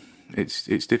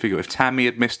it's difficult. If Tammy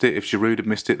had missed it, if Giroud had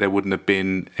missed it, there wouldn't have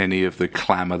been any of the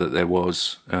clamour that there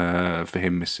was for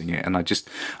him missing it. And I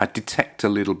detect a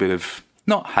little bit of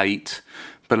not hate,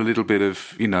 a little bit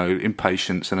of,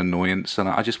 impatience and annoyance. And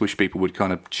I just wish people would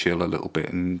kind of chill a little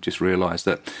bit and just realise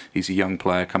that he's a young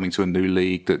player coming to a new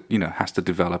league that, has to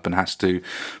develop and has to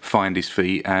find his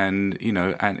feet. And,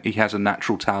 and he has a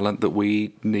natural talent that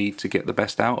we need to get the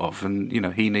best out of. And,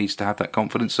 he needs to have that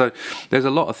confidence. So there's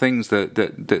a lot of things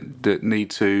that need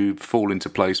to fall into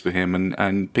place for him.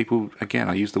 And people, again,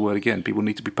 I use the word again, people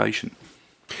need to be patient.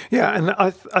 Yeah, and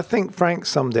I think Frank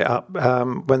summed it up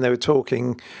when they were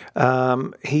talking.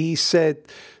 He said,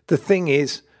 the thing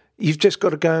is, you've just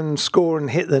got to go and score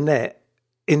and hit the net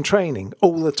in training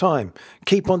all the time.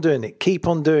 Keep on doing it, keep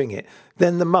on doing it.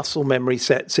 Then the muscle memory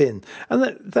sets in.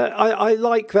 And I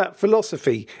like that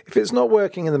philosophy. If it's not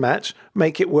working in the match,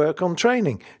 make it work on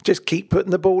training. Just keep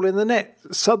putting the ball in the net.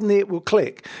 Suddenly it will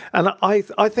click. And I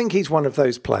think he's one of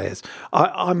those players.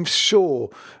 I'm sure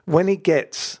when he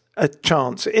gets a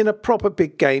chance in a proper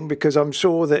big game, because I'm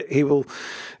sure that he will,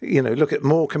 look at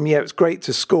Morecambe. Yeah, it's great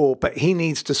to score, but he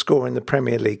needs to score in the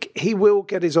Premier League. He will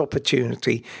get his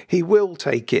opportunity. He will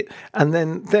take it, and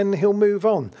then he'll move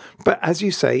on. But as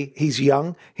you say, he's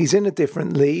young. He's in a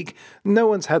different league. No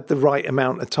one's had the right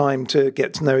amount of time to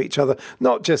get to know each other,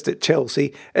 not just at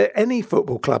Chelsea, at any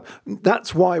football club.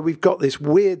 That's why we've got this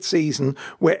weird season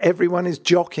where everyone is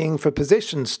jockeying for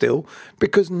position still,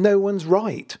 because no one's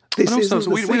right. This and also,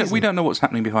 isn't we don't know what's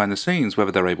happening behind the scenes,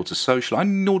 whether they're able to socialise.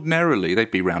 And ordinarily, they'd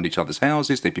be around each other's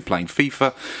houses, they'd be playing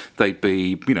FIFA, they'd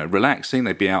be, relaxing,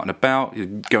 they'd be out and about,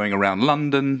 going around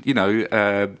London,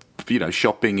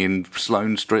 shopping in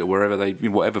Sloane Street or wherever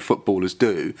whatever footballers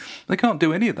do. They can't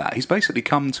do any of that. He's basically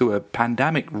come to a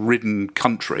pandemic-ridden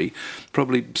country,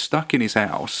 probably stuck in his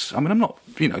house. I mean, I'm not,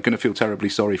 going to feel terribly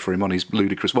sorry for him on his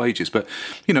ludicrous wages, but,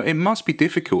 it must be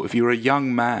difficult if you're a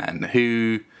young man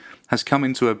who has come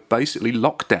into a basically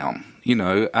lockdown,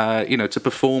 to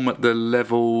perform at the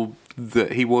level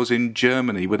that he was in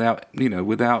Germany without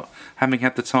having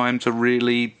had the time to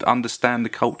really understand the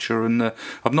culture and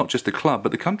of not just the club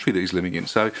but the country that he's living in.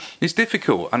 So it's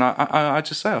difficult, and I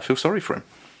just say I feel sorry for him.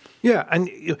 Yeah,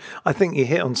 and I think you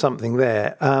hit on something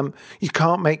there. You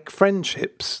can't make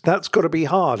friendships. That's got to be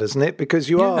hard, isn't it? Because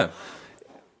you are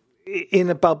in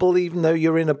a bubble. Even though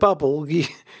you're in a bubble,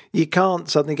 you can't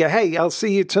suddenly go, hey, I'll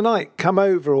see you tonight, come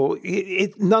over, or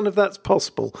none of that's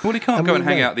possible. Well, he can't go and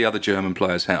hang out at the other German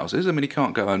players' houses. I mean, he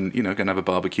can't go and, go and have a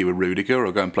barbecue with Rudiger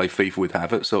or go and play FIFA with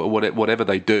Havertz or whatever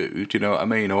they do, do you know what I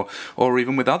mean? Or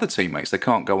even with other teammates. They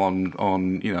can't go on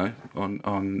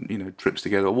trips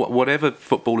together, or whatever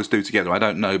footballers do together. I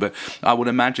don't know, but I would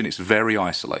imagine it's very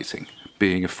isolating,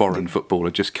 being a foreign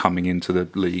footballer just coming into the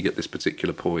league at this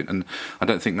particular point, and I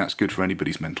don't think that's good for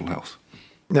anybody's mental health.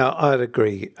 No, I'd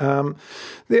agree.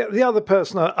 The other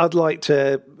person I'd like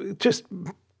to just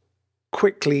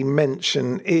quickly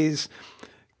mention is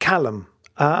Callum.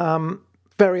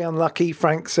 Very unlucky.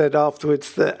 Frank said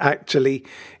afterwards that actually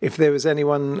if there was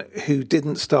anyone who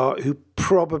didn't start who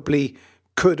probably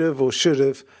could have or should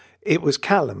have, it was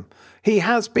Callum. He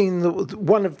has been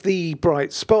one of the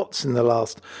bright spots in the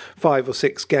last 5 or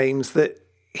 6 games that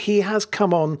he has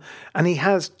come on and he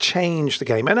has changed the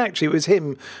game. And actually it was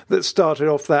him that started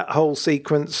off that whole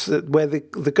sequence where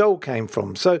the goal came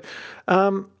from. So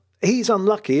he's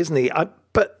unlucky, isn't he?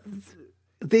 But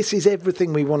this is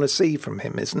everything we want to see from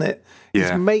him, isn't it?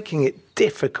 Yeah. He's making it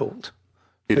difficult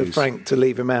for Frank to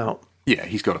leave him out. Yeah,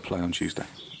 he's got to play on Tuesday.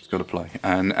 Got to play,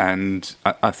 and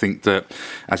I think that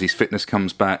as his fitness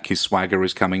comes back, his swagger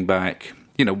is coming back.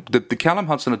 The Callum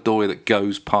Hudson-Odoi that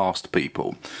goes past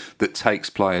people, that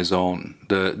takes players on,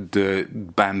 the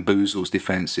bamboozles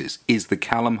defences, is the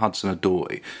Callum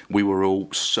Hudson-Odoi we were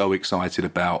all so excited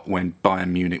about when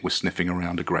Bayern Munich was sniffing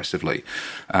around aggressively.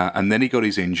 And then he got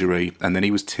his injury, and then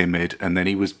he was timid, and then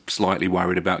he was slightly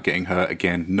worried about getting hurt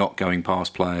again, not going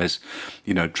past players,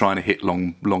 trying to hit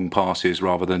long passes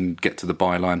rather than get to the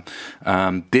byline.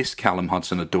 This Callum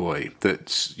Hudson-Odoi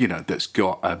that's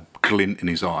got a glint in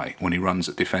his eye when he runs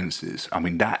at defences. I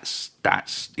mean, that's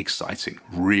exciting,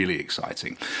 really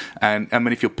exciting. And I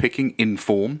mean, if you're picking in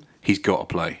form, he's got to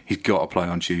play. He's got to play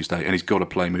on Tuesday, and he's got to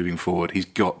play moving forward. He's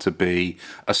got to be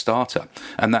a starter,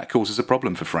 and that causes a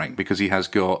problem for Frank because he has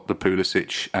got the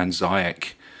Pulisic and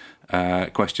Ziyech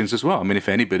questions as well. I mean, if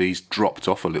anybody's dropped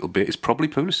off a little bit, it's probably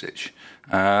Pulisic.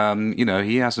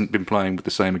 He hasn't been playing with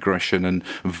the same aggression and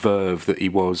verve that he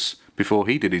was before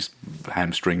he did his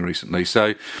hamstring recently.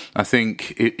 So I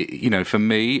think, for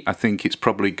me, I think it's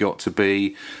probably got to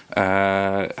be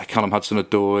Callum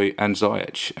Hudson-Odoi and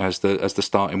Ziyech as the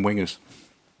starting wingers.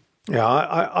 Yeah,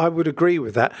 I would agree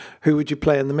with that. Who would you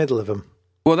play in the middle of them?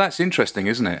 Well, that's interesting,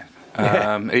 isn't it?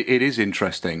 Yeah. It is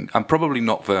interesting. I'm probably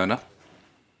not Werner.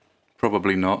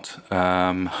 Probably not.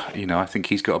 I think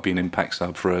he's got to be an impact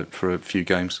sub for a few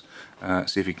games.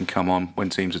 See if he can come on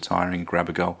when teams are tiring and grab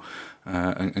a goal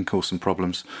and cause some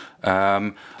problems.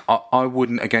 I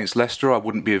wouldn't, against Leicester, I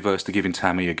wouldn't be averse to giving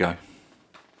Tammy a go.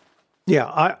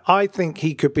 Yeah, I think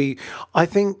he could be. I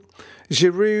think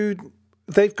Giroud,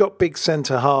 they've got big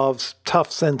centre halves,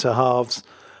 tough centre halves.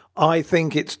 I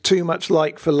think it's too much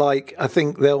like for like. I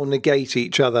think they'll negate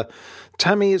each other.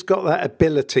 Tammy has got that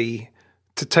ability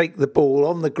to take the ball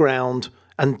on the ground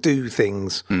and do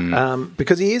things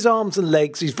because he is arms and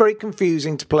legs. He's very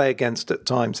confusing to play against at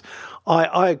times.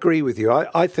 I agree with you.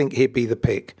 I think he'd be the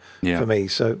pick for me.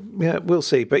 So, yeah, we'll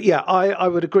see. But, yeah, I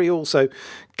would agree also.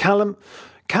 Callum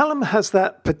has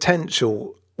that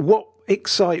potential. What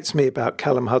excites me about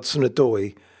Callum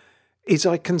Hudson-Odoi is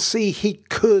I can see he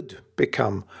could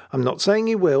become, I'm not saying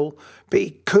he will, but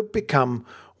he could become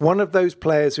one of those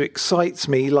players who excites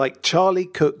me like Charlie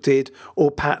Cook did or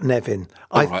Pat Nevin.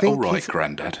 All right,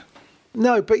 Grandad.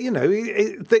 No, but,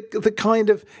 the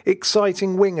kind of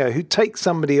exciting winger who takes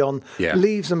somebody on,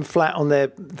 leaves them flat on their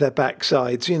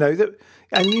backsides, you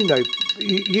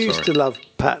used to love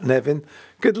Pat Nevin.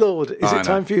 Good Lord, is it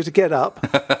time for you to get up?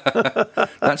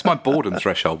 That's my boredom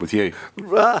threshold with you.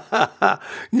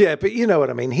 Yeah, but you know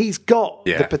what I mean. He's got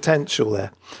the potential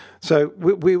there. So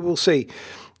we will see.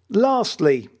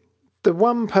 Lastly, the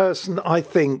one person I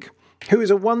think who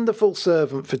is a wonderful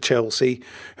servant for Chelsea,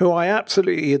 who I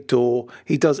absolutely adore.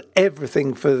 He does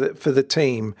everything for the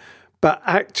team, but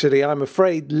actually I'm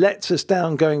afraid lets us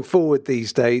down going forward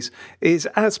these days, is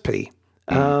Azpi.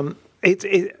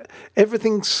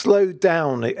 Everything slowed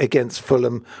down against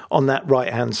Fulham on that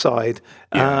right-hand side.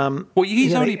 Yeah.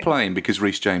 He's only playing because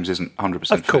Reece James isn't 100%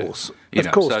 fit. Of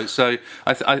course. So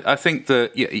I think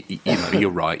that you're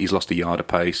right. He's lost a yard of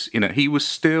pace. He was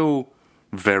still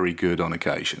very good on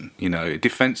occasion.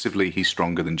 Defensively he's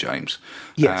stronger than James.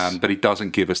 Yes. But he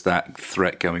doesn't give us that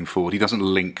threat going forward. He doesn't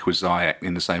link with Ziyech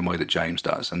in the same way that James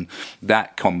does. And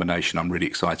that combination I'm really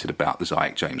excited about, the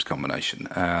Ziyech-James combination,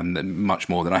 much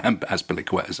more than I am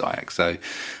Azpilicueta-Ziyech. So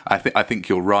I think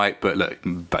you're right. But look,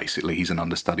 basically he's an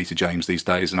understudy to James these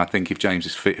days. And I think if James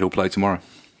is fit, he'll play tomorrow.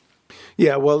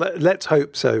 Yeah, well, let's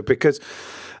hope so, because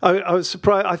I was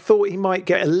surprised. I thought he might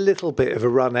get a little bit of a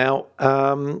run out,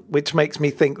 which makes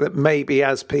me think that maybe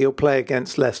Azpi will play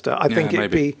against Leicester. I think it'd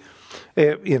be,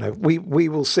 we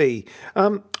will see.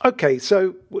 Okay,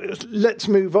 so let's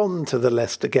move on to the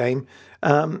Leicester game.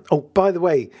 By the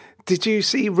way, did you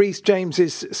see Reece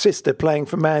James's sister playing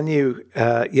for Man U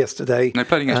yesterday? They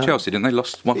played against Chelsea, didn't they?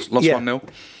 Lost 1-0?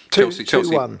 Chelsea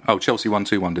 2-1. Oh, Chelsea won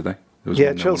 2-1, did they?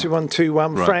 Chelsea won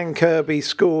 2-1. Right. Frank Kirby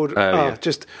scored.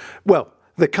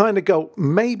 The kind of goal,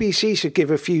 maybe she should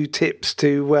give a few tips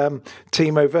to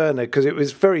Timo Werner, because it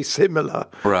was very similar,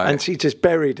 right? And she just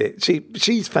buried it.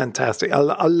 She's fantastic. I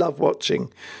love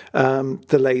watching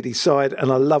the ladies' side,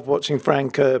 and I love watching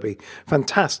Frank Kirby.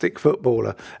 Fantastic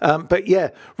footballer. But yeah,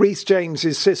 Reece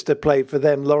James's sister played for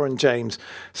them. Lauren James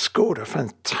scored a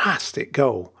fantastic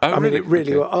goal. Oh, really? It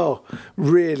really was.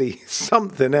 Really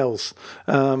something else.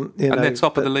 And they're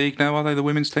top of the league now, are they, the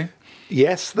women's team?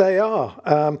 Yes, they are.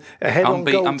 Ahead on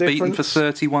goal unbeaten difference. For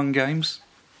 31 games?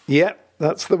 Yep,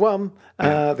 that's the one.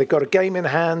 Yeah. They've got a game in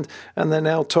hand, and they're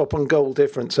now top on goal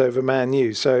difference over Man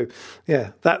U. So, yeah,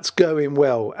 that's going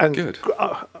well. And good.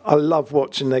 I love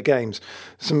watching their games.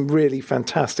 Some really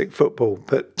fantastic football.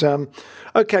 But,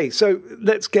 okay, so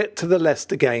let's get to the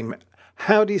Leicester game.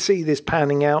 How do you see this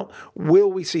panning out?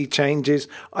 Will we see changes?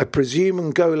 I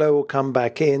presume N'Golo will come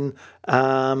back in,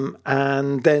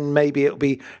 and then maybe it'll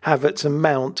be Havertz and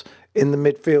Mount in the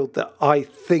midfield that I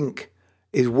think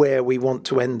is where we want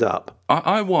to end up.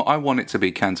 I want it to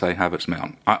be Kante, Havertz,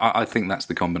 Mount. I think that's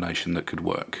the combination that could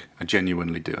work. I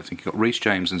genuinely do. I think you've got Reece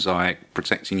James and Ziyech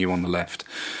protecting you on the left,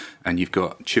 and you've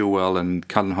got Chilwell and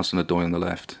Callum Hudson-Odoi on the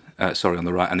left. On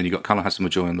the right, and then you've got Callum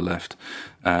Hudson-Odoi on the left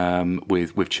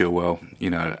with Chilwell,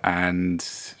 and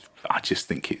I just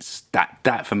think it's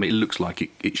that for me, it looks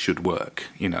like it should work,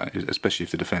 especially if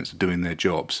the defence are doing their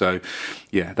job. So,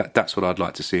 yeah, that's what I'd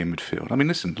like to see in midfield. I mean,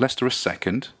 listen, Leicester are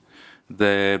second.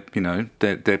 They're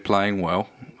playing well.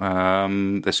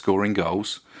 They're scoring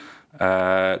goals.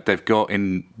 They've got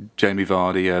in Jamie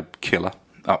Vardy a killer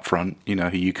up front,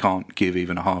 who you can't give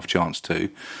even a half chance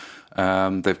to.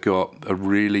 They've got a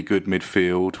really good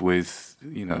midfield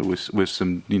with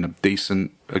some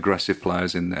decent aggressive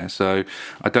players in there. So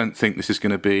I don't think this is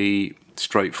going to be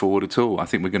straightforward at all. I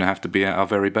think we're going to have to be at our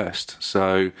very best.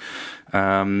 So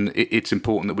it's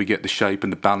important that we get the shape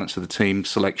and the balance of the team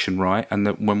selection right, and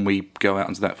that when we go out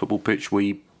onto that football pitch,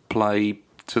 we play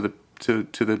to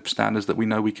the standards that we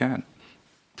know we can.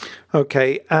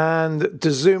 Okay, and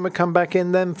does Zuma come back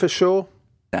in then for sure?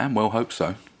 Damn well hope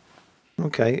so.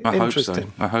 Okay,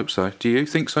 interesting. I hope so. Do you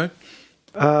think so?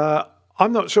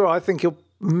 I'm not sure. I think he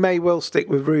may well stick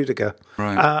with Rudiger.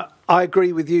 Right. I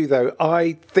agree with you, though.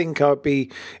 I think I'd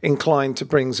be inclined to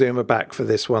bring Zuma back for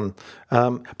this one.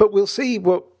 But we'll see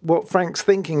what Frank's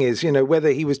thinking is,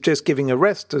 whether he was just giving a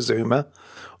rest to Zuma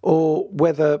or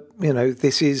whether,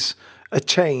 this is a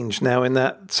change now in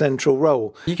that central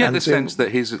role. You get the sense that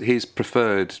his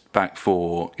preferred back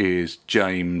four is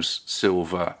James,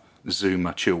 Silva,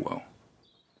 Zuma, Chilwell.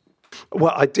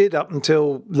 Well, I did up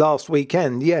until last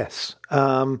weekend, yes.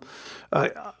 I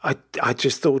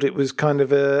just thought it was kind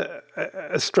of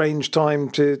a strange time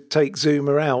to take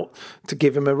Zuma out to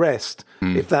give him a rest,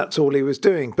 if that's all he was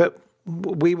doing. But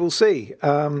we will see.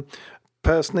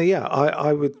 Personally, yeah,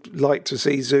 I would like to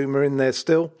see Zuma in there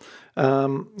still.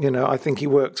 I think he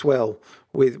works well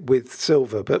with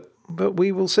Silva, but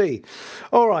we will see.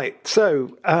 All right,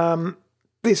 so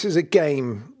this is a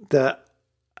game that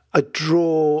a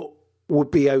draw would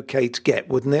be okay to get,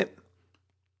 wouldn't it?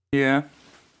 Yeah,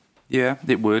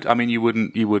 it would. I mean, you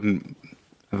wouldn't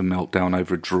have a meltdown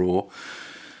over a draw,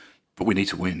 but we need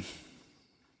to win.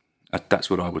 That's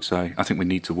what I would say. I think we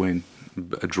need to win.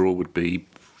 A draw would be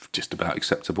just about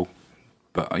acceptable,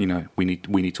 but we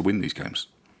need to win these games.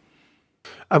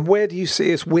 And where do you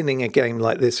see us winning a game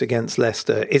like this against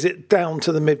Leicester? Is it down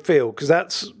to the midfield? Because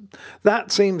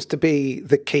that seems to be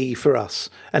the key for us,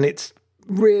 and it's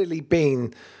really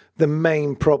been the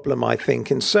main problem, I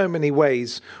think, in so many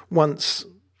ways. Once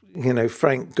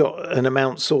Frank got an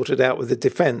amount sorted out with the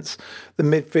defence, the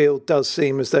midfield does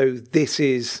seem as though this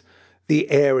is the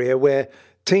area where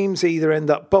teams either end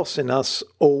up bossing us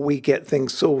or we get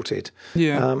things sorted.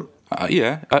 Yeah.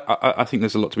 I think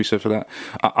there's a lot to be said for that.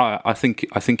 I think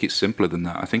it's simpler than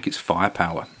that. I think it's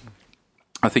firepower.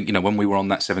 I think, when we were on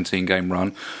that 17-game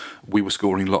run, we were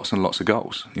scoring lots and lots of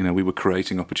goals. We were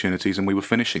creating opportunities and we were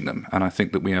finishing them. And I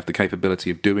think that we have the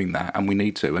capability of doing that, and we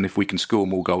need to. And if we can score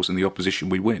more goals than the opposition,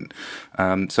 we win.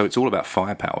 So it's all about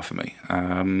firepower for me.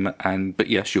 But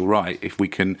yes, you're right. If we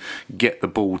can get the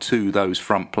ball to those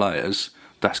front players,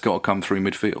 that's got to come through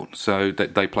midfield. So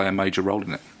that they play a major role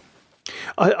in it.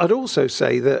 I'd also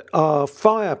say that our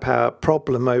firepower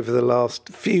problem over the last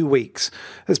few weeks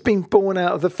has been born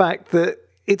out of the fact that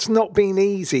it's not been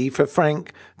easy for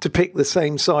Frank to pick the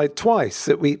same side twice.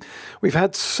 That we've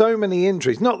had so many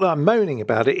injuries. Not that I'm moaning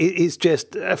about it. It is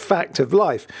just a fact of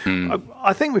life.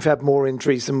 I think we've had more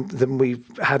injuries than we've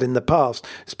had in the past,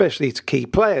 especially to key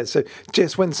players. So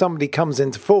just when somebody comes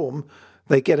into form,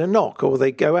 they get a knock or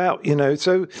they go out.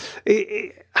 So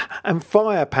and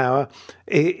firepower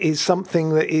is something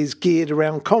that is geared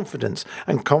around confidence,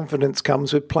 and confidence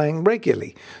comes with playing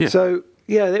regularly. Yeah. So.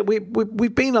 Yeah,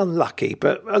 we've been unlucky,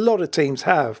 but a lot of teams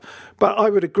have. But I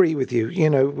would agree with you.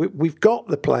 We've got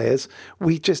the players.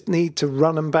 We just need to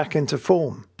run them back into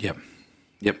form. Yep.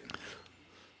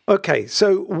 Okay,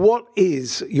 so what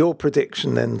is your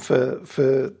prediction then for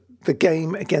the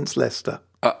game against Leicester?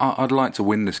 I'd like to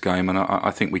win this game, and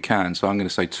I think we can. So I'm going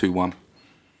to say 2-1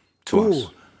 to us.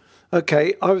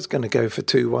 Okay, I was going to go for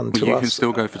 2-1 to us. You can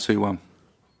still go for 2-1.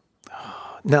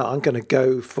 No, I'm going to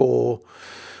go for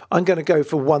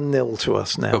 1-0 to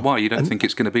us now. But why? You don't think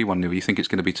it's going to be 1-0? You think it's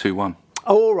going to be 2-1?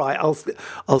 Oh, all right.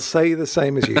 I'll say the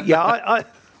same as you. Yeah,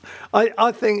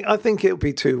 I think it'll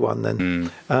be 2-1 then.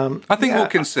 I think we'll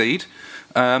concede.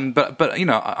 But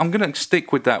I'm going to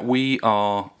stick with that. We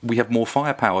have more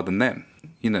firepower than them.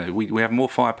 We have more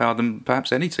firepower than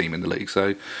perhaps any team in the league.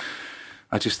 So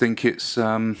I just think it's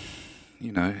something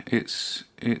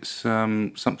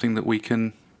that we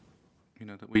can.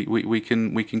 That we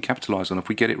can capitalise on if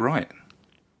we get it right.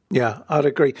 Yeah, I'd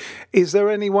agree. Is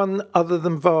there anyone other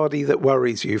than Vardy that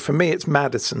worries you? For me, it's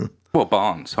Maddison. Well,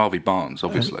 Harvey Barnes,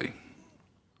 obviously.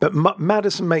 But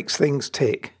Maddison makes things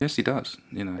tick. Yes, he does.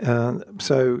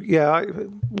 So yeah,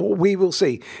 we will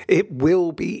see. It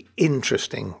will be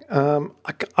interesting. I'm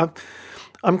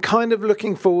kind of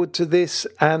looking forward to this,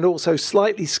 and also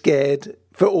slightly scared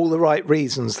for all the right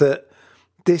reasons. That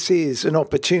this is an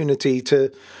opportunity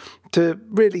to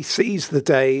really seize the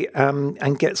day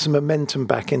and get some momentum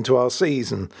back into our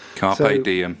season. Carpe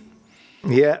diem.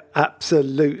 Yeah,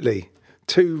 absolutely.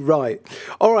 Too right.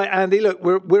 All right, Andy, look,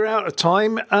 we're out of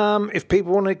time. If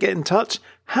people want to get in touch,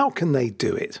 how can they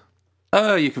do it?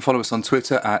 You can follow us on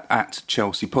Twitter at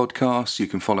Chelsea Podcast. You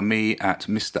can follow me at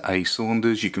Mr. A.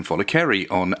 Saunders. You can follow Kerry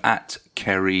on at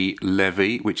Kerry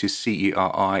Levy, which is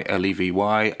CERILEVY.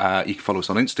 You can follow us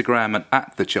on Instagram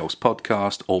at The Chelsea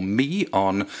Podcast, or me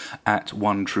on at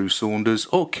One True Saunders,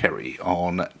 or Kerry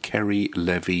on Kerry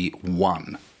Levy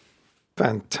 1.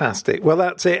 Fantastic. Well,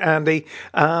 that's it, Andy.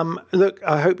 Look,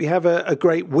 I hope you have a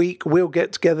great week. We'll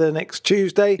get together next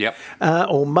Tuesday. Yep.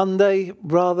 Or Monday,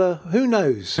 rather. Who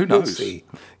knows? Who knows? We'll see.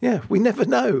 Yeah, we never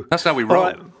know. That's how we roll.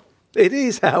 All right. It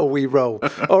is how we roll.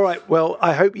 All right. Well,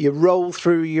 I hope you roll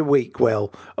through your week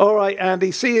well. All right,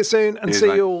 Andy. See you soon and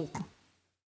see you all.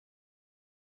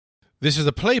 This is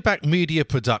a Playback Media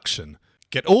production.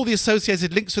 Get all the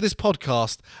associated links for this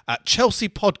podcast at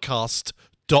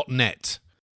chelseapodcast.net.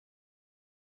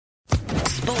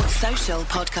 Sports Social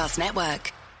Podcast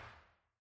Network.